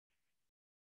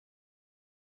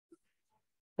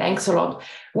Thanks a lot.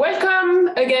 Welcome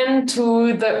again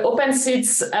to the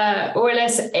OpenSeeds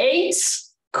OLS-8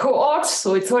 cohort.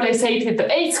 So it's OLS-8 with the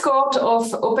 8th cohort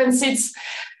of OpenSeeds.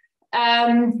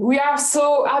 We are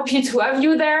so happy to have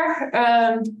you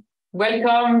there.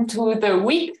 Welcome to the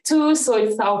week 2. So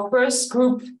it's our first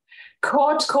group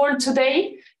cohort call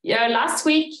today. Last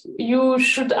week, you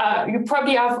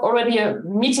probably have already a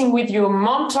meeting with your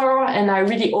mentor, and I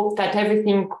really hope that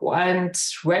everything went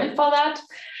well for that.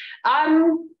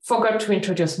 Forgot to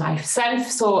introduce myself.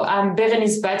 So I'm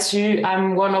Bérénice Battu.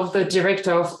 I'm one of the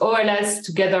directors of OLS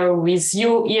together with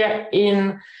you here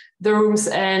in the rooms.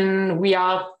 And we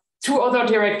are 2 other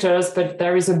directors, but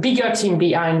there is a bigger team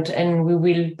behind, and we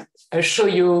will show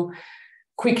you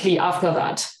quickly after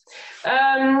that.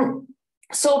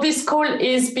 So this call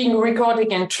is being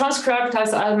recorded and transcribed,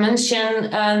 as I mentioned,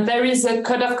 and there is a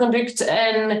code of conduct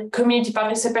and community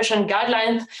participation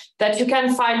guidelines that you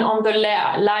can find on the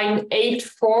line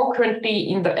 8.4 currently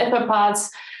in the upper parts.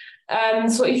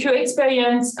 So if you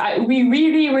experience, we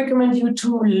really recommend you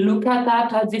to look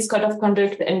at this code of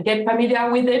conduct and get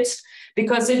familiar with it,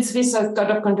 because this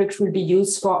code of conduct will be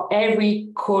used for every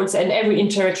calls and every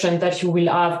interaction that you will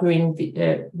have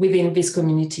within this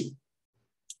community.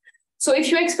 So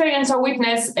if you experience or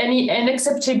witness any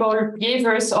unacceptable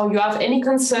behaviors or you have any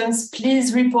concerns,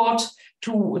 please report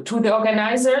to the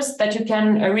organizers that you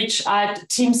can reach at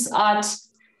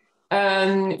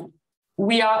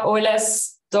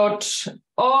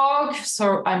teams@weareols.org.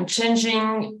 So I'm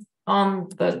changing on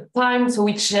the time. So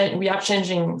we are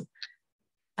changing.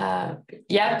 And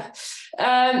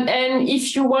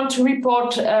if you want to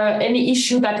report any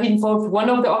issue that involves one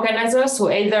of the organizers, so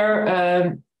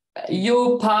either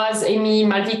you, Paz, Amy,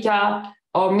 Malvika,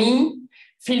 or me,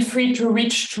 feel free to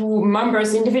reach to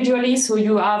members individually. So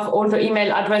you have all the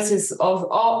email addresses of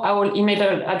all our email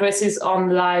addresses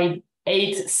on line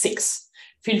 8.6.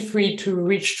 Feel free to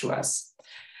reach to us.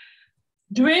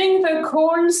 During the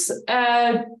calls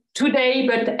today,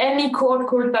 but any call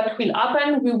that will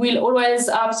happen, we will always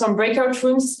have some breakout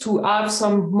rooms to have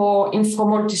some more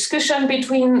informal discussion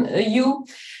between you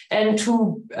and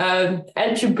to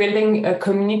help you building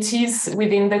communities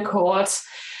within the cohorts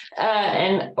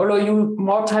and allow you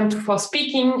more time for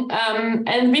speaking.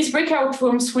 And these breakout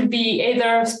rooms will be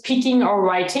either speaking or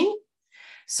writing.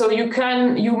 So you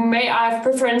may have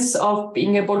preference of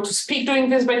being able to speak during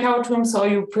these breakout rooms, or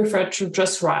you prefer to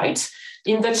just write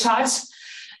in the chat.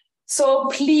 So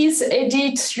please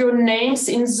edit your names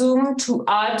in Zoom to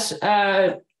add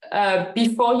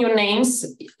before your names,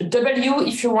 W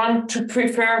if you want to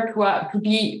prefer to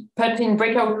be put in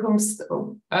breakout rooms,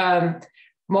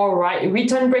 more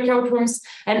written breakout rooms,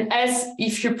 and S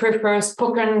if you prefer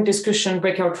spoken discussion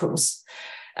breakout rooms.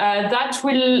 That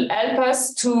will help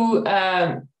us to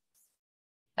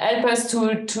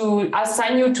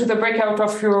assign you to the breakout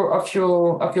of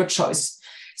your choice.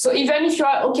 So even if you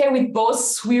are okay with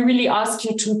both, we really ask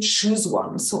you to choose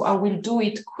one. So I will do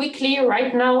it quickly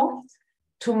right now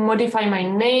to modify my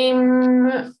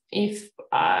name if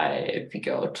I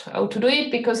figure out how to do it,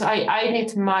 because I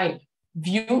edit my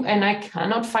view and I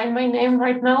cannot find my name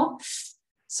right now.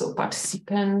 So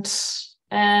participant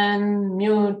and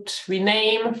mute,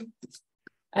 rename.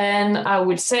 And I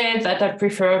will say that I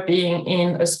prefer being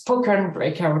in a spoken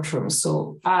breakout room.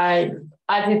 So I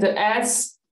added the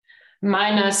S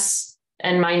minus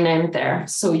and my name there.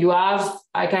 So you have,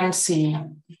 I can see,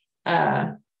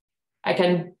 I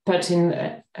can put in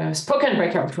a spoken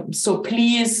breakout room. So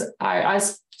please, I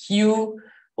ask you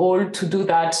all to do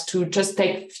that, to just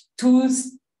take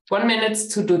 1 minute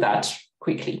to do that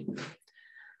quickly.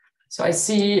 So I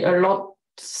see a lot,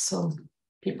 so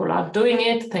people are doing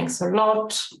it. Thanks a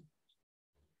lot.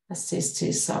 Assist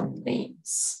is some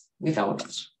things without.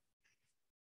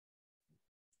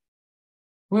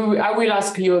 I will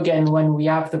ask you again when we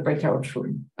have the breakout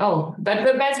room. Oh, but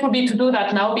the best would be to do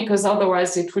that now, because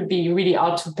otherwise it would be really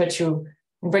hard to put you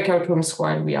in breakout rooms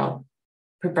while we are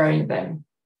preparing them.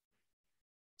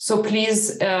 So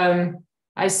please,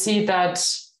 I see that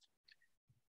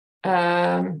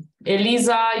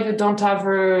Elisa, you don't have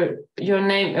your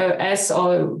name, S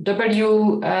or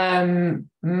W.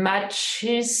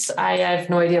 Matches, I have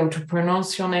no idea how to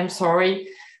pronounce your name, sorry.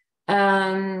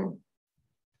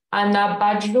 Anna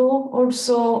Badjo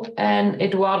also, and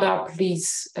Eduarda,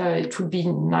 please, it would be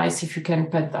nice if you can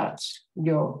put that,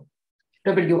 your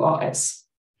W or S.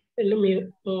 Let me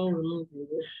remove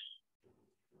it.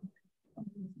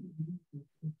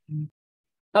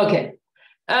 Okay.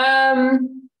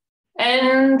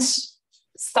 And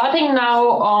starting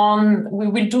now we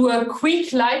will do a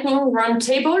quick lightning round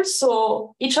table.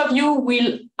 So each of you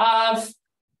will have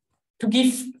to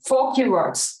give 4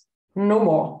 keywords. no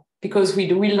more, because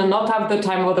we will not have the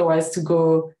time otherwise to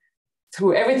go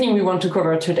through everything we want to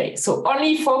cover today. So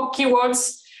only 4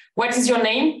 keywords. What is your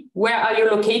name? Where are you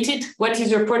located? What is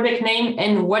your project name?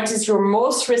 And what is your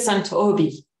most recent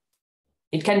hobby?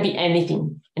 It can be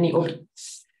anything, any hobby.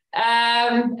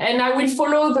 And I will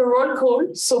follow the roll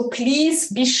call. So please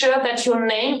be sure that your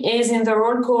name is in the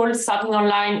roll call starting on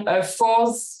line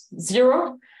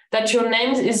 40, that your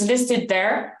name is listed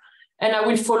there, and I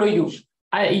will follow you.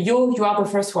 You are the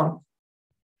first one.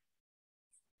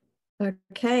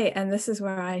 Okay, and this is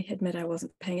where I admit I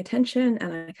wasn't paying attention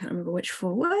and I can't remember which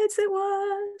 4 words it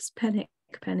was. Panic.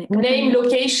 Name,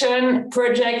 location,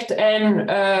 project, and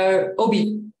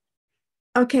hobby.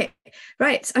 Okay,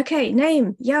 right. Okay,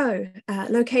 name,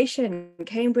 location,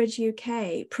 Cambridge,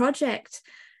 UK, project,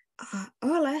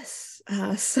 OLS.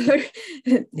 So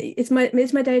it's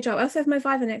my day job. I also have my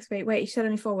Viva next week. Wait, you said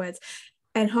only 4 words.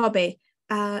 And hobby,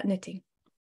 knitting.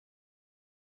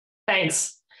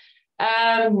 Thanks.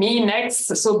 Me next.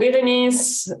 So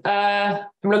Berenice, I'm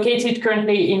located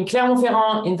currently in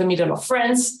Clermont-Ferrand in the middle of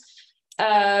France.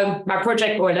 My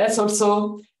project OLS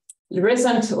also.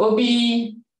 Recent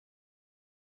hobby,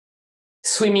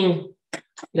 swimming,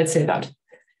 let's say that.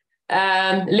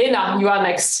 Lena, you are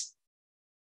next.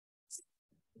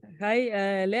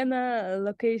 Hi, Lena,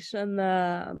 location,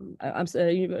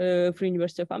 Free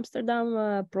University of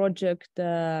Amsterdam project,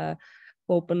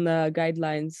 open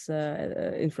guidelines,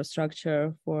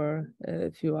 infrastructure for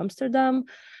FU Amsterdam,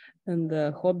 and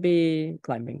hobby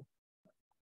climbing.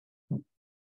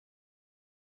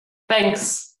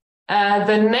 Thanks.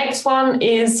 The next one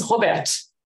is Robert.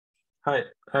 Hi,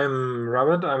 I'm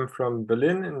Robert. I'm from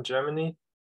Berlin in Germany.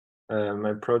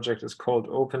 My project is called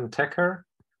Open Techer,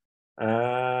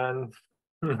 and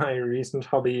my recent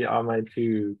hobby are my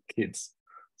 2 kids.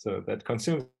 So that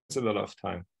consumes a lot of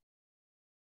time.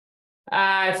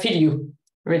 I feel you,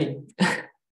 really.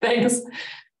 Thanks.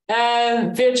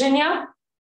 Virginia?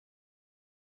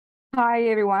 Hi,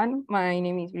 everyone. My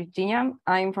name is Virginia.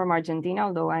 I'm from Argentina,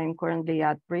 although I'm currently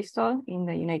at Bristol in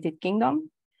the United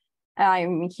Kingdom.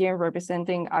 I'm here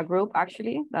representing a group,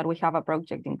 actually, that we have a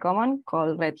project in common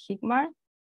called Red Hikmar.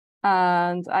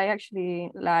 And I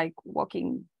actually like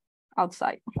walking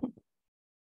outside.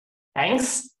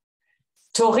 Thanks.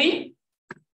 Tori?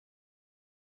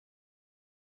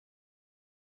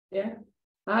 Yeah.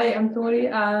 Hi, I'm Tori.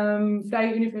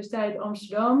 Vrije Universiteit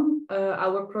Amsterdam.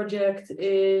 Our project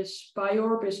is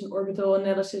PyOrb, is an orbital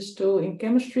analysis tool in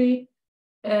chemistry.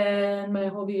 And my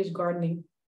hobby is gardening.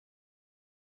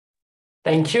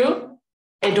 Thank you.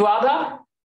 Eduarda?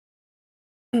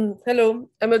 Hello,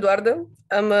 I'm Eduarda.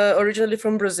 I'm originally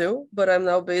from Brazil, but I'm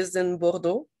now based in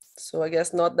Bordeaux. So I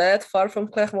guess not that far from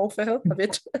Clermont-Ferrand, a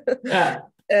bit. Yeah.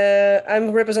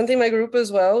 I'm representing my group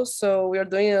as well. So we are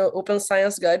doing an open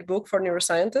science guidebook for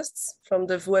neuroscientists from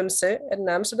the VUMC in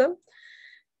Amsterdam.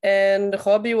 And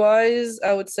hobby-wise,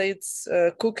 I would say it's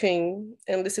cooking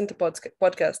and listening to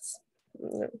podcasts.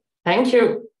 Thank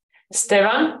you.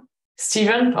 Stephen?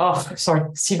 Steven? Oh, sorry,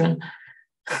 Steven.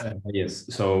 Yes,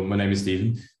 so my name is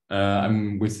Steven.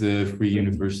 I'm with the Free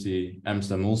University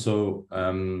Amsterdam also,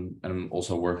 and I'm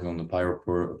also working on the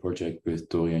PyOrb project with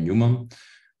Tori and Human.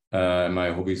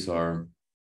 My hobbies are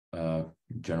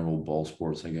general ball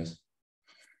sports, I guess.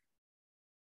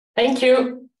 Thank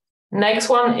you. Next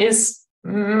one is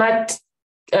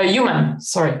Human,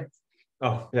 sorry.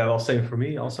 Oh, yeah, well, same for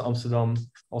me. Also Amsterdam,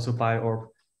 also PyOrb.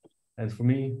 And for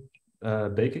me,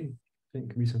 baking, I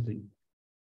think, recently.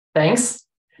 Thanks.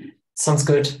 Sounds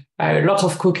good. A lot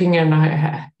of cooking and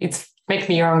it makes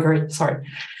me hungry. Sorry.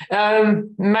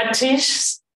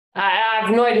 Matish, I have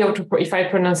no idea if I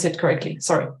pronounce it correctly.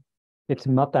 Sorry. It's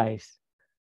Matthijs.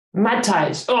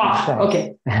 Matthijs. Oh, Matthijs.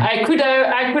 Okay. I could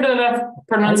have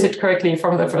pronounced it correctly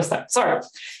from the first time. Sorry.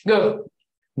 Go.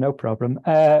 No problem.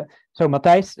 So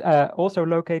Matthijs, also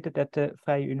located at the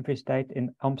Vrije Universiteit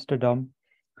in Amsterdam.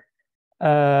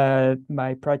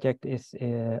 My project is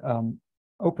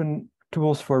open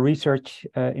tools for research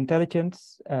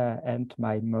intelligence, and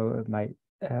my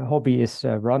hobby is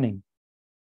running.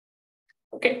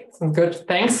 Okay, sounds good.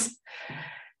 Thanks.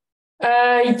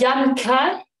 Jan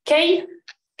Kai?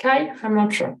 I'm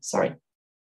not sure. Sorry.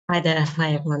 Hi there.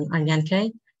 Hi, everyone. I'm Jan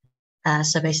Kay.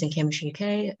 So based in Cambridge,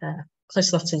 UK,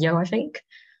 close enough to Yo, I think.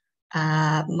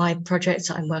 My project,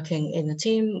 I'm working in a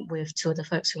team with 2 of the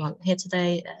folks who aren't here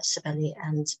today, Sibeli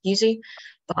and Yuzi.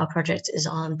 But our project is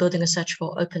on building a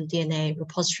searchable open DNA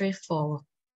repository for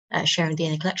sharing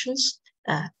DNA collections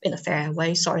in a fair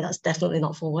way. Sorry, that's definitely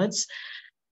not 4 words.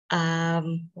 What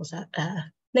was that?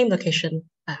 Name, location,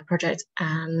 project,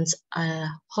 and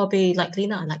hobby like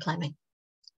Lena, I like climbing.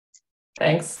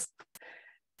 Thanks.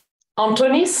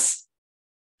 Antonis?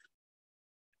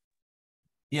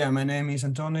 Yeah, my name is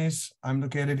Antonis. I'm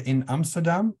located in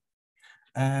Amsterdam.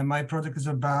 My project is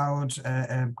about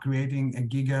creating a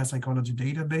Giga psychology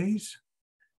database.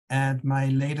 And my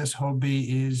latest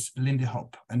hobby is Lindy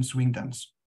Hop and swing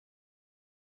dance.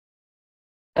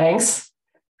 Thanks.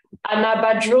 Anna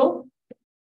Badjo?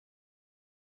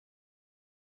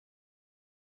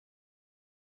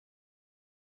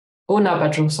 Una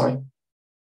Badjo, sorry.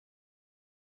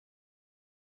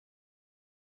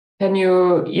 Can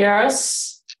you hear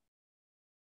us?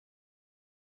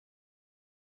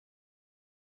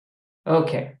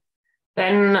 Okay.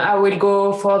 Then I will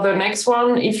go for the next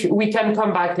one. If we can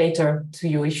come back later to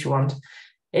you if you want.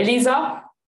 Elisa?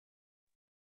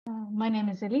 My name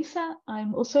is Elisa.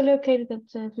 I'm also located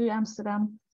at VU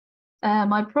Amsterdam.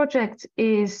 My project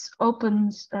is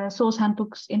open source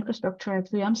handbooks infrastructure at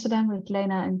VU Amsterdam with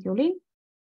Lena and Jolien.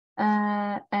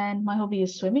 And my hobby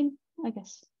is swimming, I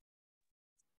guess.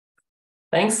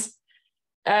 Thanks.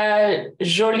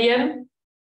 Jolien?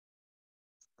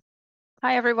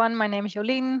 Hi, everyone. My name is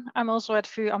Jolien. I'm also at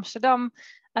VU Amsterdam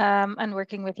and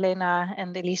working with Lena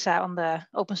and Elisa on the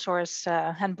open source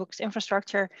handbooks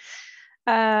infrastructure.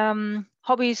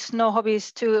 Hobbies, no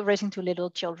hobbies, raising two little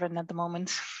children at the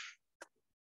moment.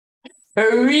 A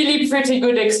really pretty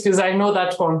good excuse. I know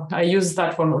that one. I use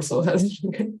that one also.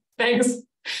 Thanks.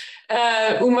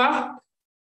 Umar?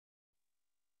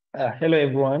 Hello,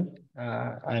 everyone.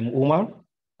 I'm Umar,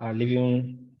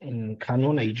 living in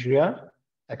Kano, Nigeria.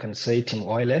 I can say Team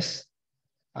OLS.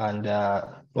 And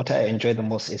what I enjoy the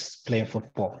most is playing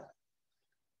football.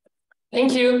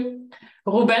 Thank you.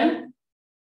 Ruben?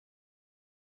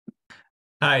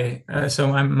 Hi,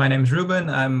 my name is Ruben.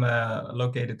 I'm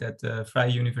located at the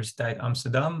Vrije Universiteit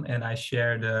Amsterdam, and I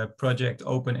share the project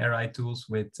Open RI Tools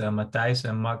with Matthijs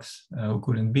and Max, who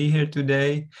couldn't be here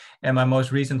today. And my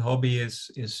most recent hobby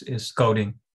is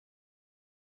coding.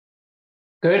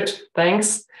 Good,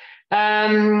 thanks.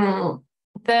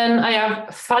 Then I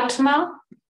have Fatma.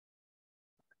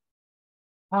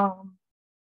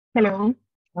 Hello,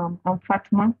 I'm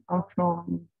Fatma. I'm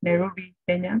from Nairobi,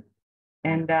 Kenya.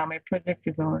 And my project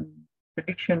is on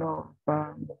prediction of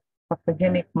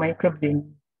pathogenic microbes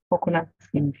in coconuts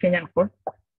in Kenyan forests.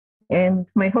 And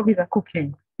my hobbies are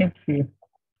cooking. Thank you.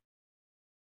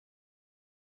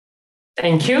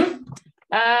 Thank you.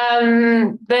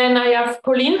 Then I have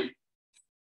Pauline.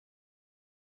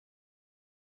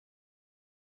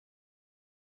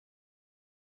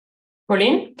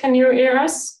 Pauline, can you hear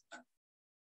us?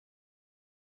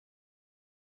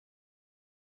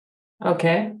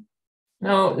 Okay.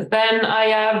 No, then I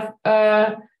have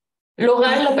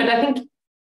Laurel, but I think,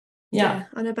 yeah.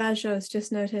 Anna Badjo has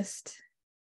just noticed.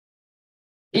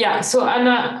 Yeah, so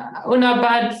Anna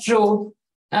Badjo,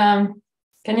 can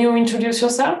you introduce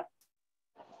yourself?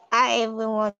 Hi,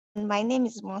 everyone. My name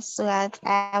is Monsurat.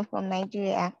 I am from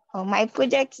Nigeria. My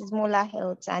project is Molar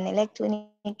Health, an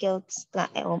electronic health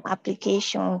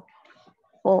application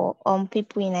for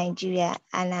people in Nigeria,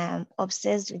 and I'm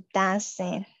obsessed with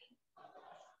dancing.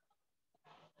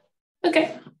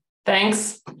 Okay,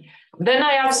 thanks. Then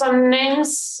I have some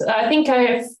names. I think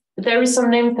there is some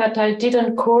name that I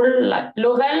didn't call, like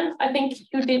Laurel. I think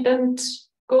you didn't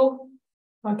go.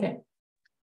 Okay.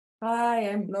 Hi,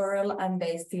 I'm Laurel. I'm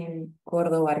based in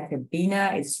Córdoba,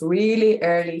 Argentina. It's really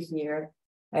early here.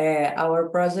 Our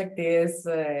project is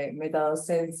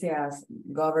Metadocencias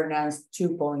Governance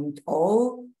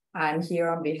 2.0. I'm here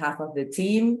on behalf of the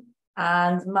team.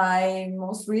 And my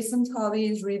most recent hobby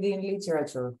is reading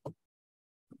literature.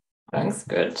 Thanks,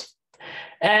 good.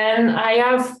 And I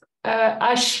have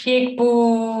Ashiebu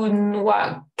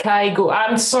Nwakaigo.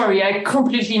 I'm sorry, I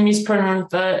completely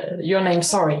mispronounced your name.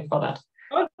 Sorry for that.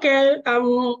 Okay,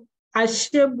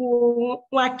 Ashiebu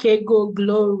Nwakaigo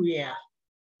Gloria.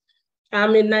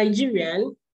 I'm a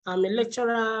Nigerian. I'm a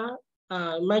lecturer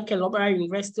at Michael Obara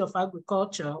University of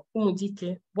Agriculture,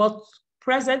 Umudike. But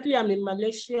presently, I'm in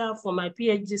Malaysia for my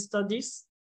PhD studies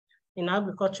in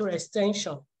agricultural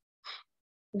extension.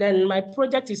 Then my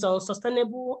project is on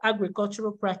sustainable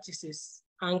agricultural practices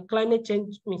and climate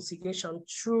change mitigation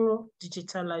through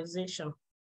digitalization.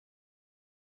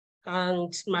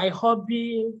 And my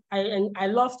hobby, I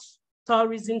love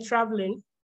tourism, traveling.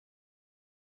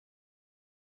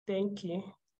 Thank you.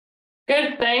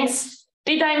 Good, thanks.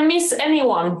 Did I miss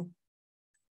anyone?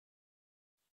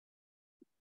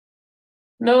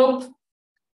 Nope.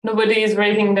 Nobody is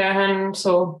raising their hand,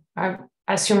 so I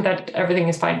assume that everything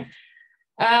is fine.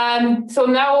 So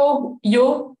now,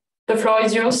 the floor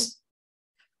is yours.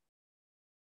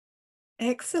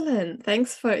 Excellent.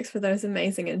 Thanks, folks, for those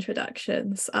amazing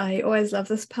introductions. I always love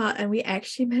this part, and we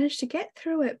actually managed to get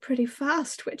through it pretty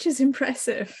fast, which is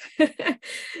impressive.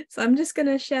 So I'm just going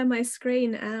to share my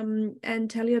screen and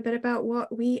tell you a bit about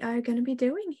what we are going to be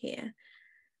doing here.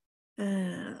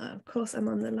 Of course, I'm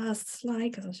on the last slide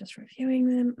because I was just reviewing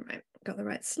them. Right, got the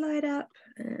right slide up,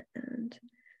 and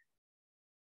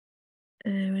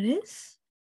there it is.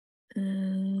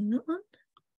 That one.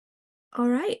 All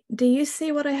right. Do you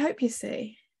see what I hope you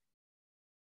see?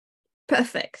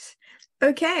 Perfect.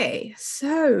 Okay,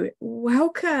 so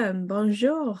welcome,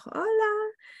 bonjour,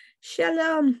 hola,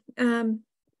 shalom.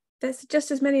 There's just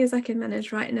as many as I can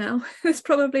manage right now. There's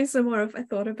probably some more if I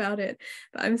thought about it,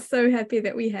 but I'm so happy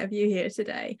that we have you here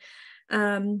today.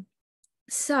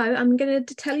 So I'm going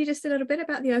to tell you just a little bit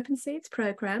about the Open Seeds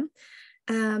program.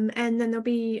 And then there'll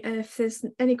be, if there's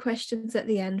any questions at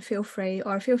the end, feel free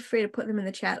to put them in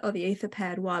the chat or the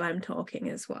Etherpad while I'm talking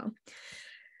as well.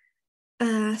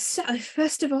 So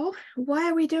first of all, why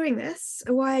are we doing this?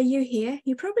 Why are you here?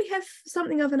 You probably have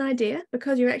something of an idea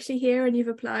because you're actually here and you've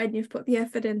applied and you've put the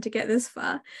effort in to get this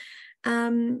far.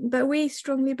 But we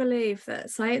strongly believe that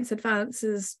science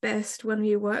advances best when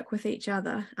we work with each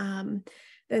other.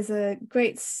 There's a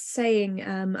great saying,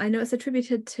 I know it's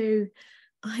attributed to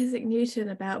Isaac Newton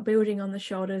about building on the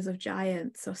shoulders of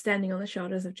giants or standing on the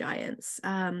shoulders of giants.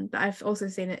 But I've also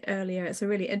seen it earlier. It's a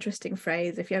really interesting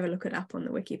phrase if you ever look it up on the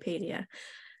Wikipedia.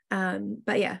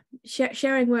 But yeah,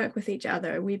 sharing work with each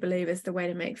other, we believe, is the way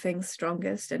to make things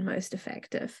strongest and most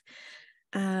effective.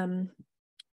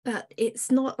 But it's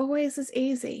not always as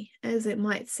easy as it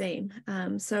might seem.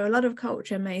 So a lot of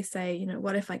culture may say, you know,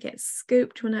 what if I get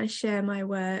scooped when I share my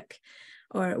work?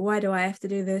 Or why do I have to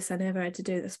do this? I never had to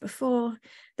do this before.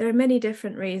 There are many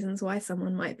different reasons why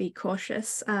someone might be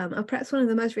cautious. Or perhaps one of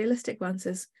the most realistic ones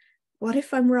is, what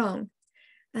if I'm wrong?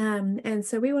 And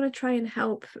so we want to try and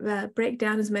help break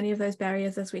down as many of those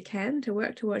barriers as we can to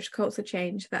work towards culture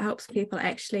change that helps people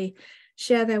actually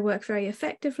share their work very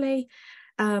effectively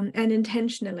and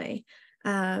intentionally.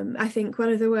 I think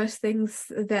one of the worst things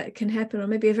that can happen, or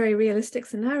maybe a very realistic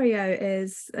scenario,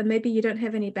 is maybe you don't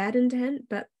have any bad intent,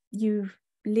 but you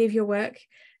leave your work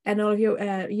and all of your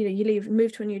you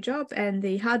move to a new job and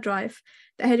the hard drive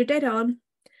that had your data on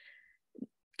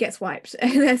gets wiped,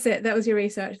 and that's it. That was your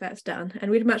research, that's done.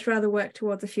 And we'd much rather work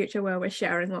towards a future where we're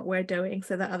sharing what we're doing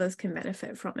so that others can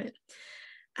benefit from it.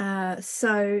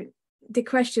 So the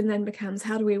question then becomes,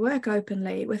 how do we work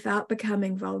openly without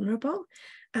becoming vulnerable?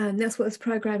 And that's what this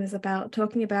program is about,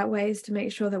 talking about ways to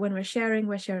make sure that when we're sharing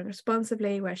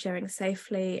responsibly, we're sharing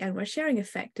safely, and we're sharing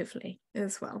effectively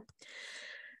as well.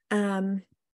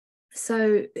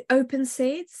 So Open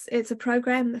Seeds, it's a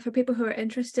program for people who are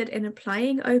interested in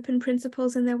applying open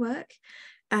principles in their work,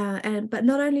 but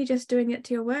not only just doing it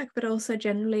to your work, but also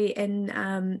generally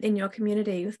in your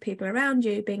community with people around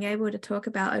you, being able to talk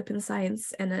about open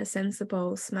science in a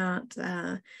sensible, smart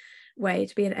way,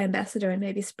 to be an ambassador and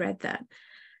maybe spread that.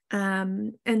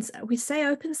 And we say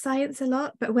open science a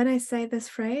lot, but when I say this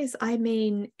phrase, I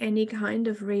mean any kind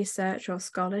of research or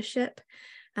scholarship,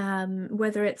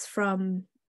 whether it's from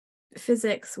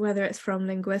physics, whether it's from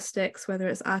linguistics, whether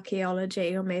it's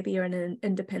archaeology, or maybe you're an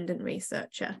independent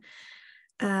researcher.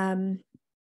 So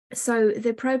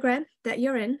the program that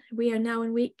you're in, we are now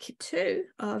in week 2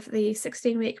 of the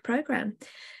 16-week program,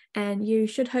 and you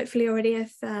should hopefully already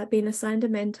have been assigned a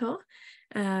mentor.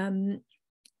 Then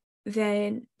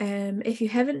if you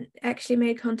haven't actually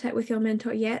made contact with your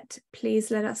mentor yet, please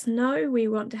let us know. We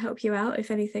want to help you out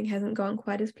if anything hasn't gone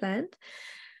quite as planned.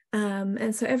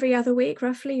 And so every other week,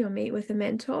 roughly, you'll meet with a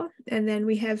mentor, and then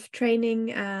we have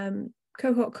training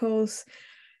cohort calls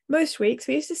most weeks.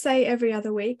 We used to say every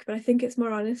other week, but I think it's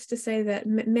more honest to say that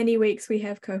many weeks we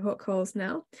have cohort calls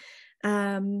now.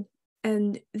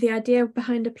 And the idea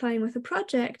behind applying with a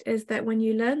project is that when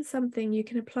you learn something, you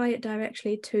can apply it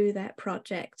directly to that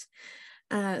project,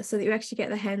 so that you actually get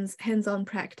the hands-on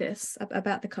practice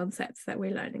about the concepts that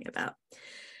we're learning about.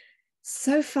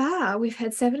 So far, we've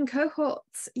had 7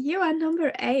 cohorts. You are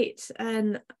number 8,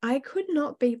 and I could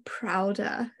not be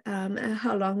prouder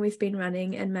how long we've been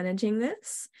running and managing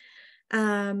this.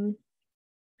 Over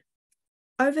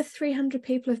 300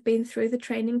 people have been through the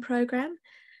training program,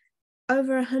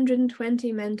 over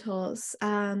 120 mentors,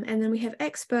 and then we have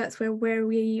experts where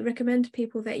we recommend to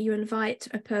people that you invite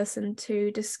a person to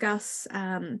discuss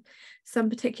some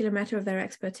particular matter of their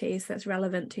expertise that's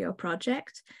relevant to your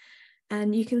project.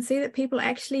 And you can see that people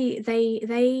actually,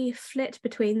 they flit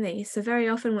between these. So very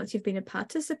often, once you've been a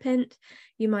participant,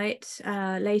 you might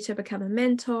later become a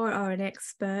mentor or an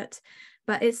expert.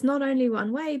 But it's not only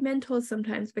one way. Mentors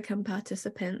sometimes become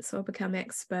participants or become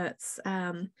experts.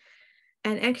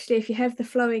 And actually, if you have the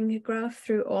flowing graph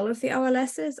through all of the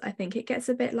OLSs, I think it gets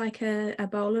a bit like a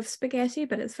bowl of spaghetti,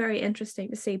 but it's very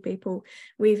interesting to see people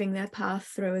weaving their path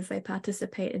through as they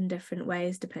participate in different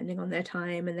ways, depending on their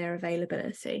time and their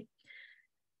availability.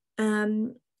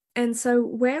 And so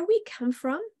where we come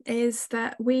from is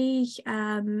that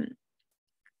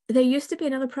there used to be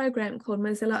another program called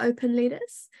Mozilla Open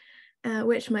Leaders,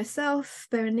 which myself,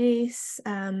 Berenice,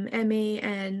 Emmy,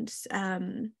 and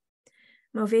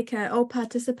Malvika all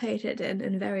participated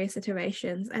in various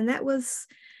iterations. And that was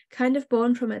kind of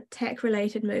born from a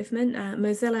tech-related movement,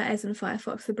 Mozilla as in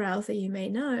Firefox, the browser, you may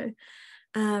know.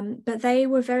 But they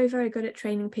were very, very good at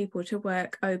training people to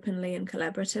work openly and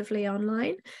collaboratively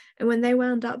online. And when they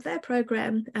wound up their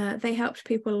program, they helped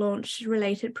people launch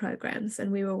related programs,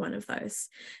 and we were one of those.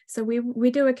 So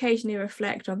we do occasionally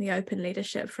reflect on the open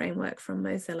leadership framework from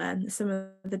Mozilla and some of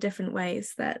the different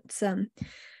ways that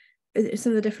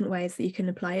you can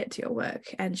apply it to your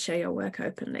work and share your work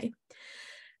openly.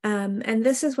 And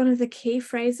this is one of the key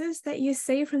phrases that you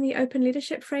see from the Open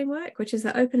Leadership Framework, which is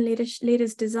that open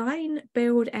leaders design,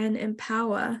 build, and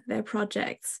empower their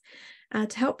projects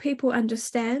to help people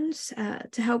understand,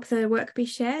 to help the work be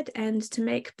shared, and to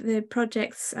make the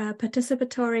projects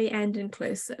participatory and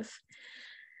inclusive.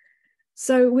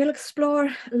 So we'll explore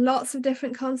lots of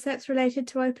different concepts related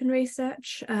to open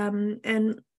research,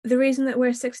 and the reason that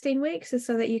we're 16 weeks is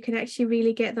so that you can actually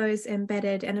really get those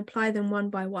embedded and apply them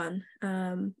one by one.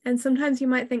 And sometimes you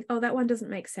might think, oh, that one doesn't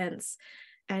make sense.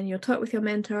 And you'll talk with your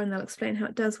mentor and they'll explain how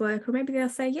it does work. Or maybe they'll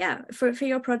say, yeah, for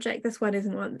your project, this one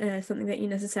isn't something that you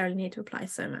necessarily need to apply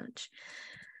so much.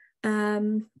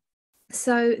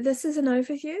 So this is an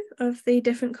overview of the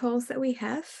different calls that we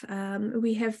have.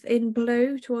 We have in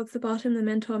blue towards the bottom, the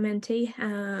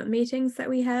mentor-mentee meetings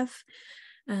that we have.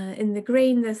 In the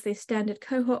green, there's the standard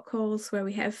cohort calls where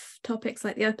we have topics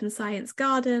like the Open Science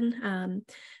Garden,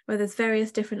 where there's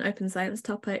various different open science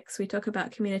topics. We talk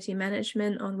about community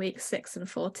management on weeks 6 and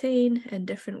 14 in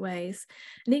different ways.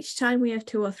 And each time we have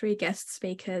 2 or 3 guest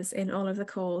speakers in all of the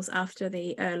calls after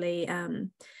the early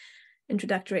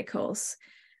introductory calls.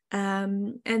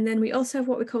 And then we also have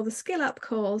what we call the skill up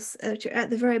calls, which are at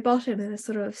the very bottom in a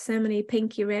sort of salmon-y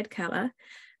pinky red color.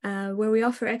 Where we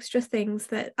offer extra things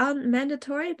that aren't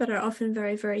mandatory but are often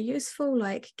very, very useful,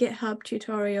 like GitHub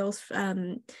tutorials.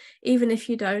 Even if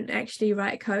you don't actually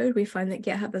write code, we find that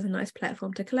GitHub is a nice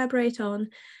platform to collaborate on,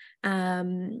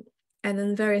 and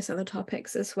then various other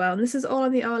topics as well. And this is all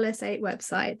on the OLS-8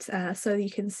 website, so you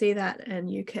can see that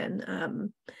and you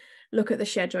can look at the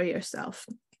schedule yourself.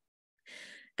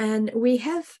 And we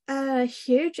have a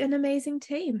huge and amazing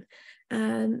team.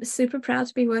 Super proud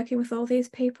to be working with all these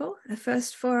people. The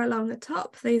first 4 along the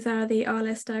top, these are the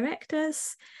OLS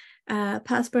directors.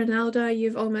 Paz Bernaldo,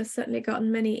 you've almost certainly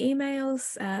gotten many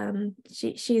emails.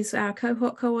 She's our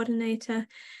cohort coordinator.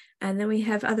 And then we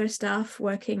have other staff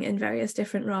working in various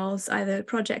different roles, either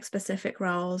project-specific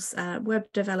roles,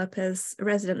 web developers,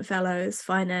 resident fellows,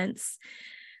 finance.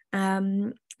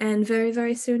 And very,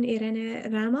 very soon,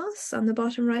 Irene Ramos on the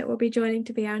bottom right will be joining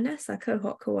to be our NASA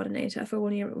cohort coordinator for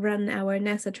when we run our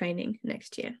NASA training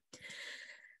next year.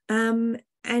 And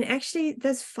actually,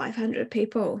 there's 500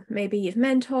 people. Maybe you've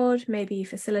mentored, maybe you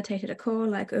facilitated a call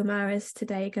like Umar is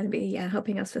today going to be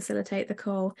helping us facilitate the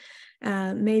call.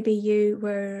 Maybe you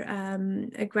were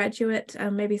a graduate,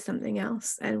 maybe something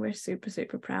else. And we're super,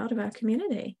 super proud of our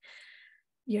community.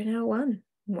 You're now one.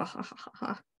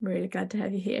 Really glad to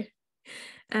have you here.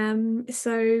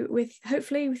 So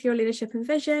hopefully with your leadership and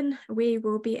vision, we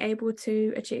will be able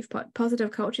to achieve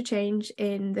positive culture change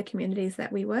in the communities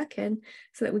that we work in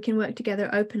so that we can work together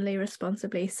openly,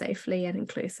 responsibly, safely, and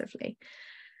inclusively.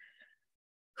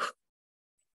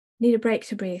 Need a break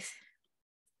to breathe.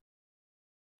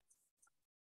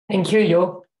 Thank you,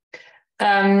 Yo.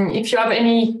 If you have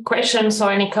any questions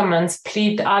or any comments,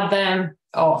 please add them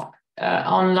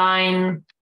online.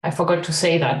 I forgot to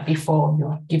say that before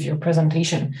you give your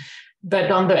presentation. But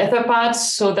on the other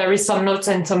parts, so there is some notes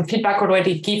and some feedback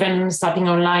already given starting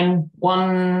on line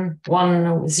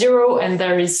 110, and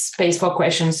there is space for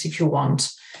questions if you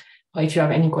want. Or if you have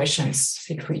any questions,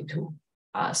 feel free to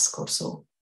ask also.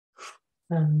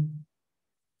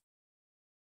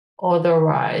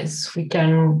 Otherwise, we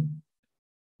can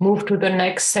move to the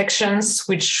next sections,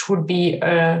 which would be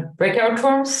breakout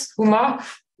rooms. Umar,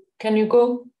 can you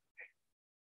go?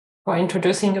 For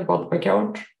introducing about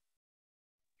breakout.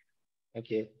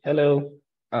 Okay, hello.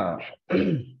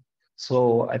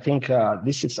 So I think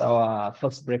this is our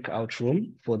first breakout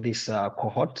room for this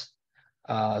cohort.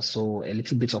 So a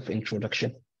little bit of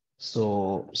introduction.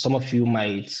 So some of you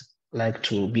might like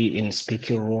to be in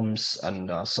speaking rooms and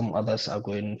some others are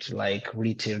going to like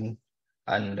written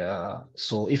And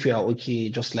so if you are okay,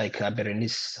 just like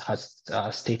Berenice has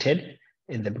stated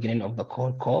in the beginning of the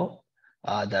call,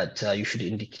 that you should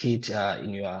indicate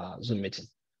in your Zoom meeting.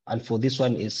 And for this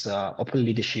one is open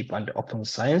leadership and open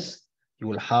science. You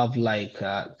will have like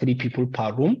 3 people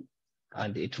per room,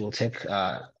 and it will take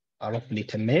roughly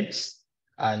 10 minutes.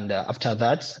 And after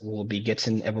that, we'll be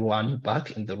getting everyone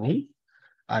back in the room.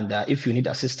 And if you need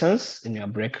assistance in your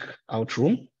breakout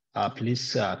room,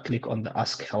 please click on the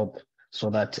Ask Help so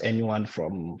that anyone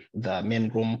from the main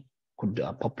room could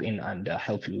pop in and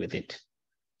help you with it.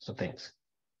 So thanks.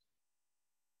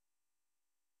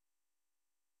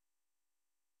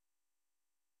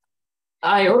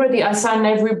 I already assigned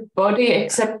everybody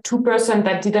except 2%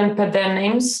 that didn't put their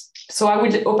names. So I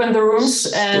will open the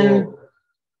rooms and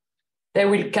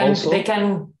they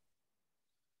can.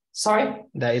 Sorry?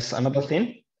 There is another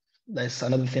thing. There's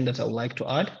another thing that I would like to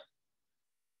add.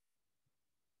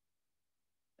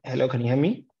 Hello, can you hear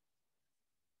me?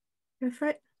 Go for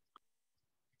it.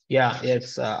 Yeah,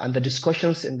 yes, and the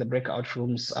discussions in the breakout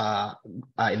rooms are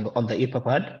on the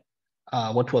Etherpad.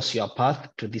 What was your path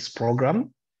to this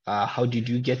program? How did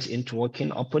you get into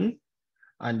working open?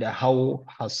 And how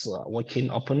has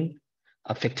working open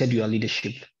affected your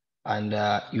leadership? And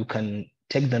you can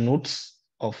take the notes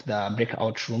of the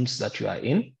breakout rooms that you are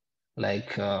in,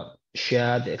 like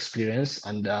share the experience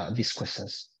and these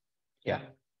questions. Yeah,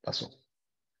 that's all.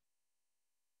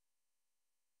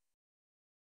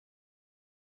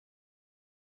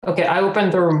 Okay, I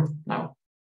opened the room now.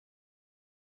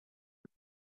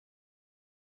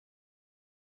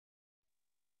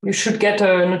 You should get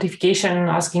a notification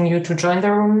asking you to join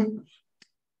the room.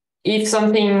 If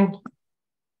something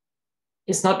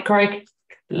is not correct,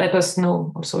 let us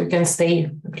know. So you can stay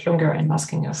a bit longer and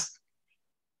asking us.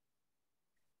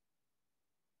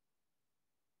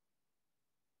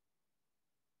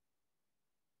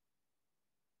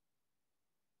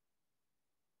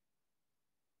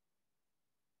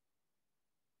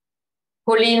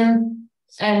 Pauline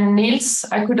and Niels,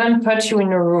 I couldn't put you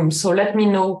in a room, so let me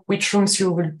know which rooms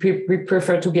you would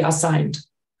prefer to be assigned.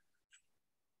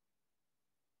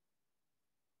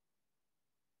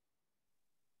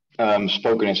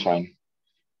 Spoken is fine.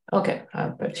 Okay,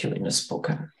 I'll put you in a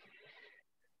spoken.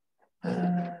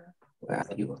 Where are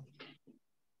you?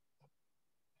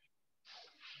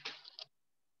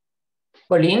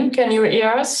 Pauline, can you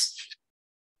hear us?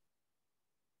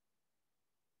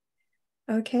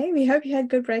 Okay, we hope you had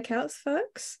good breakouts,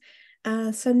 folks.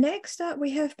 So next up,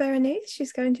 we have Berenice.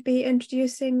 She's going to be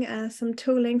introducing some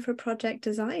tooling for project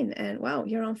design. And wow,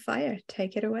 you're on fire.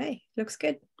 Take it away. Looks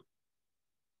good.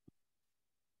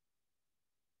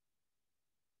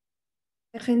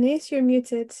 Berenice, you're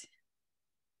muted.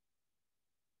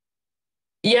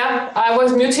 Yeah, I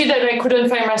was muted and I couldn't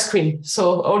find my screen.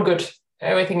 So all good.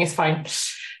 Everything is fine.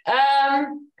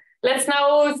 Let's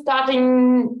now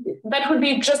starting, that would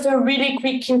be just a really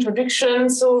quick introduction.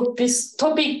 So this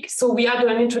topic, so we had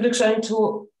an introduction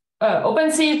to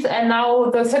OpenSeed, and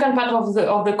now the second part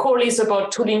of the call is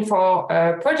about tooling for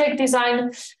project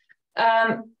design.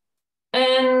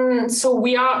 And so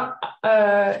we are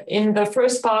in the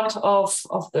first part of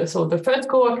the first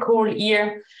cohort call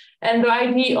here. And the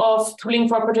idea of tooling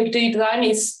for project design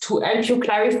is to help you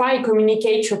clarify,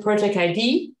 communicate your project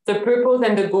idea, the purpose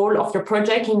and the goal of your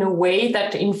project in a way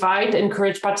that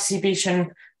encourage participation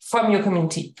from your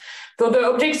community. So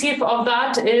the objective of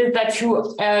that is that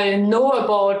you know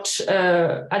about,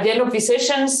 at the end of these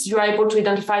sessions, you are able to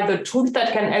identify the tools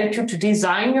that can help you to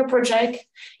design your project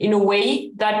in a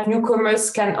way that newcomers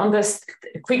can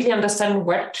quickly understand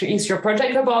what is your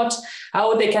project about,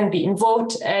 how they can be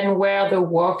involved, and where the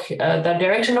work, the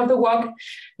direction of the work.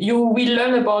 You will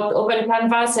learn about Open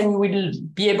Canvas, and you will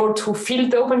be able to fill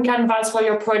the Open Canvas for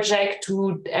your project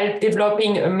to help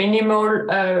developing a minimal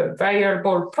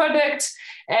variable product,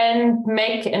 and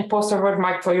make and post a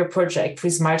roadmap for your project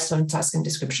with milestone, task, and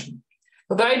description.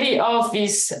 So the idea of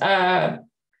this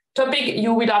topic,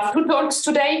 you will have 2 talks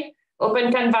today, Open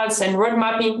Canvas and road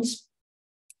mapping,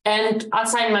 and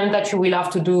assignment that you will have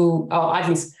to do, or at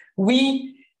least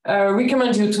we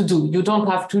recommend you to do. You don't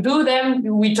have to do them.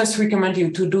 We just recommend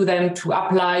you to do them to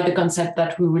apply the concept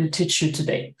that we will teach you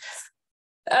today.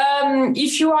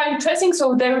 If you are interested,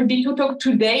 so there will be 2 talks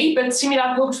today, but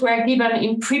similar talks were given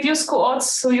in previous cohorts.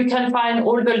 So you can find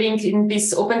all the links in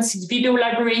this OpenSeed video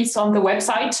libraries on the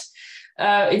website.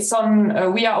 It's on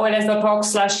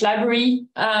weareols.org/library,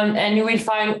 and you will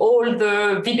find all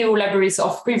the video libraries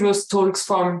of previous talks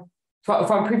from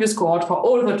previous cohort for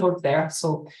all the talks there.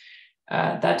 So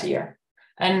that year.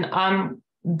 And I'm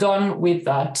done with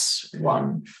that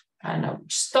one. And I'll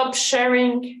stop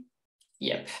sharing.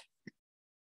 Yep.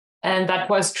 And that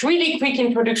was really quick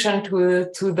introduction to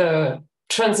the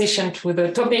transition to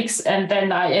the topics. And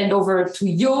then I hand over to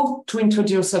you to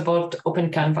introduce about Open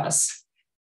Canvas.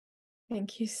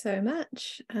 Thank you so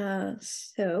much.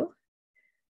 So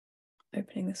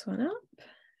opening this one up.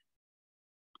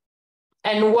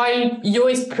 And while Yo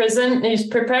is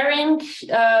preparing,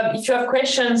 if you have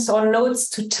questions or notes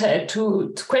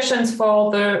to questions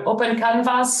for the Open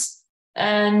Canvas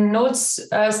and notes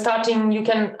starting, you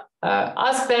can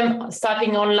ask them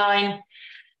starting online.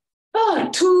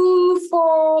 2,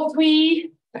 4,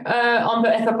 3 on the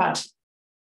Etherpad.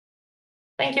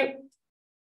 Thank you.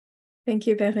 Thank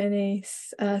you,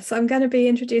 Berenice. So I'm going to be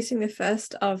introducing the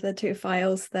first of the 2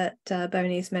 files that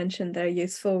Berenice mentioned. They're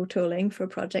useful tooling for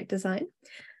project design.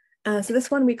 So this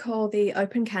one we call the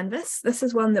Open Canvas. This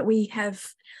is one that we have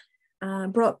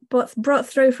brought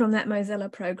through from that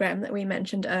Mozilla program that we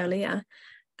mentioned earlier.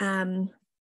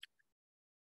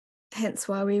 Hence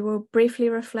why we will briefly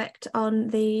reflect on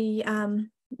the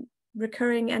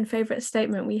recurring and favorite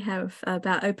statement we have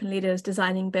about open leaders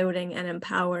designing, building, and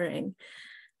empowering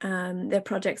their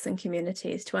projects and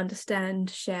communities to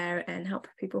understand, share, and help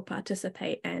people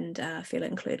participate and feel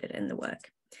included in the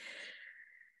work.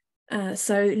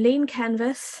 So Lean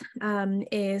Canvas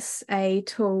is a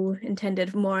tool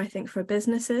intended more, I think, for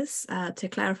businesses to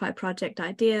clarify project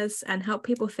ideas and help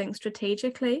people think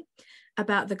strategically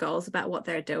about the goals, about what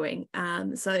they're doing.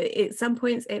 So at some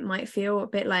points it might feel a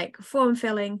bit like form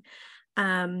filling,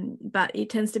 but it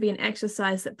tends to be an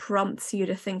exercise that prompts you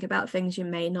to think about things you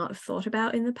may not have thought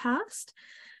about in the past.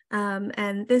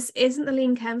 And this isn't the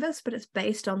Lean Canvas, but it's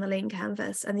based on the Lean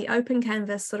Canvas. And the Open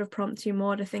Canvas sort of prompts you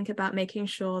more to think about making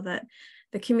sure that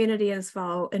the community is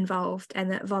involved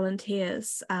and that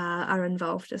volunteers are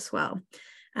involved as well,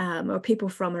 or people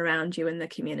from around you in the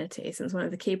community, since one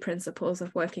of the key principles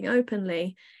of working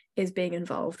openly is being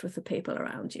involved with the people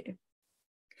around you.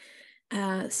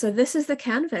 So this is the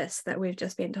canvas that we've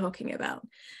just been talking about.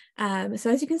 So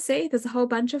as you can see, there's a whole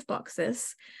bunch of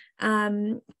boxes,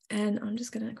 and I'm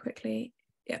just going to quickly,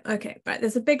 yeah, okay, right,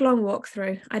 there's a big long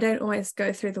walkthrough. I don't always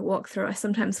go through the walkthrough. I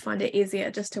sometimes find it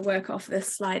easier just to work off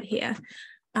this slide here.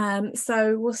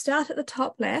 So we'll start at the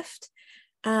top left.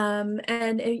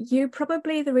 And you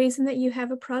probably, the reason that you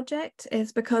have a project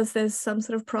is because there's some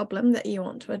sort of problem that you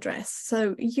want to address.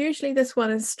 So usually this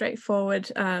one is straightforward,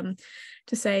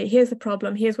 to say, here's the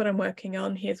problem, here's what I'm working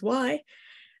on, here's why.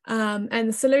 And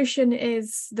the solution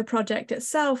is the project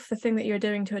itself, the thing that you're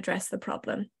doing to address the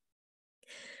problem.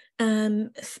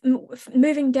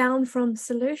 Moving down from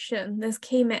solution, there's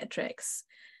key metrics.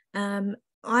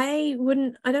 I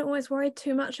don't always worry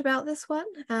too much about this one,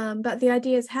 but the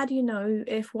idea is, how do you know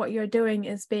if what you're doing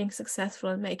is being successful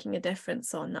and making a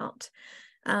difference or not?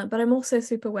 But I'm also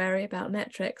super wary about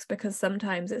metrics, because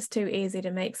sometimes it's too easy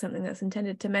to make something that's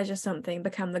intended to measure something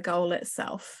become the goal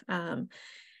itself.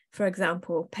 For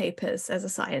example, papers as a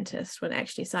scientist, when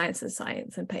actually science is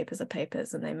science and papers are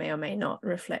papers, and they may or may not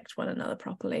reflect one another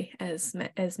properly as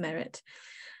merit.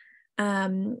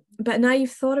 But now you've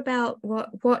thought about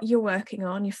what you're working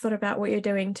on, you've thought about what you're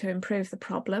doing to improve the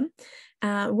problem.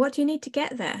 What do you need to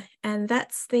get there? And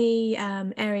that's the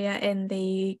area in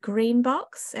the green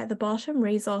box at the bottom,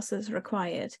 resources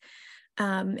required.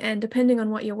 And depending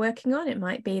on what you're working on, it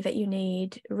might be that you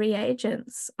need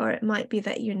reagents, or it might be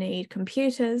that you need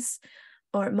computers,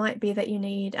 or it might be that you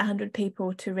need 100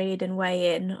 people to read and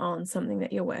weigh in on something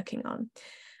that you're working on.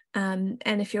 And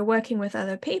if you're working with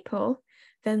other people,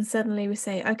 then suddenly we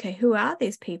say, okay, who are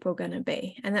these people going to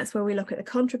be? And that's where we look at the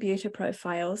contributor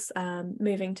profiles,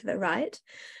 moving to the right.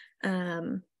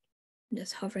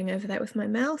 Just hovering over that with my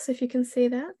mouse, if you can see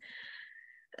that.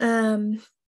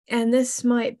 And this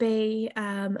might be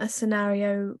a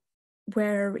scenario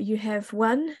where you have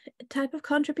one type of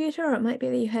contributor, or it might be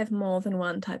that you have more than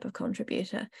one type of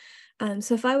contributor.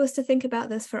 So if I was to think about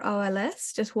this for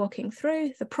OLS, just walking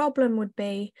through, the problem would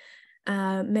be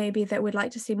maybe that we'd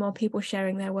like to see more people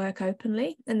sharing their work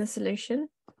openly, and the solution,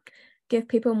 give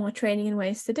people more training and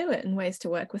ways to do it and ways to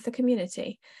work with the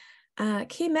community.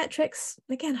 Key metrics,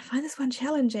 again, I find this one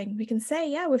challenging. We can say,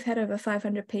 yeah, we've had over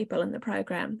 500 people in the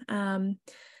program.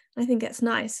 I think it's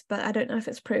nice, but I don't know if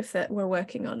it's proof that we're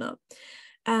working or not.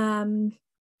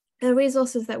 The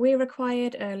resources that we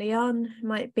required early on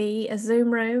might be a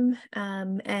Zoom room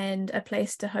and a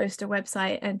place to host a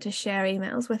website and to share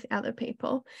emails with other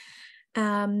people.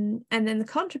 And then the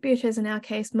contributors in our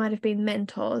case might have been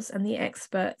mentors and the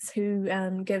experts who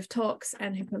give talks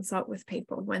and who consult with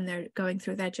people when they're going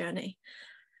through their journey.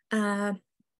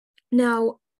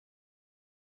 Now,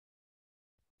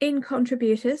 in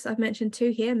contributors, I've mentioned 2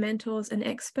 here, mentors and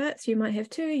experts. You might have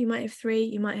 2, you might have 3,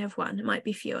 you might have 1, it might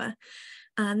be fewer.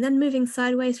 And then moving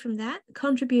sideways from that,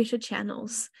 contributor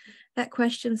channels. That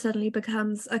question suddenly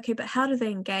becomes, okay, but how do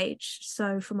they engage?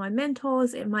 So for my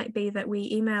mentors, it might be that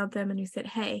we emailed them and we said,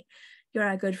 hey, you're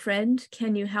our good friend.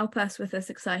 Can you help us with this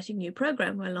exciting new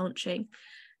program we're launching?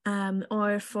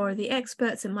 Or for the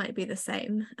experts, it might be the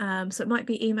same. So it might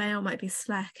be email, it might be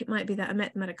Slack, it might be that I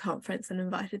met them at a conference and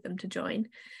invited them to join.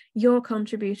 Your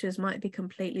contributors might be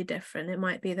completely different. It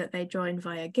might be that they join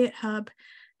via GitHub.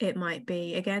 It might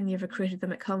be, again, you've recruited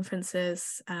them at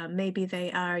conferences. Maybe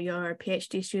they are your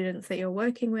PhD students that you're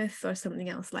working with or something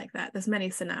else like that. There's many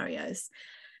scenarios.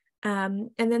 And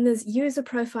then there's user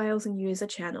profiles and user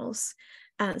channels.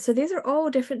 So these are all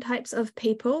different types of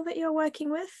people that you're working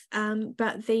with,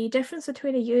 but the difference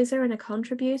between a user and a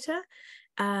contributor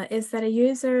is that a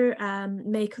user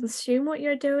may consume what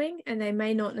you're doing and they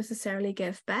may not necessarily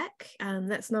give back.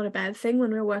 That's not a bad thing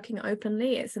when we're working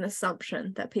openly. It's an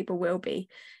assumption that people will be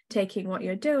taking what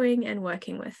you're doing and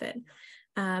working with it.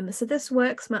 So this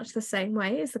works much the same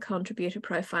way as the contributor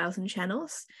profiles and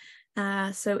channels.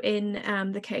 So in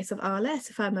the case of OLS,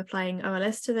 if I'm applying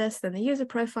OLS to this, then the user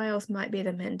profiles might be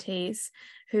the mentees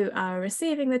who are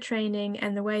receiving the training,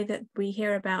 and the way that we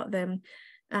hear about them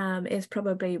is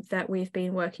probably that we've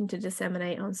been working to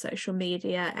disseminate on social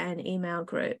media and email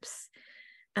groups.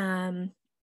 And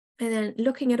then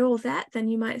looking at all that, then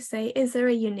you might say, is there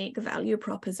a unique value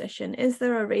proposition? Is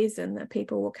there a reason that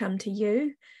people will come to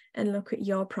you and look at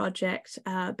your project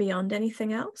beyond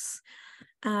anything else?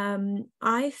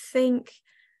 I think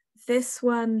this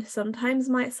one sometimes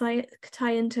might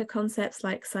tie into concepts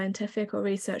like scientific or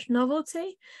research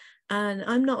novelty, and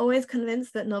I'm not always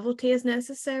convinced that novelty is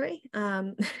necessary.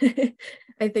 I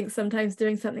think sometimes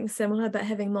doing something similar but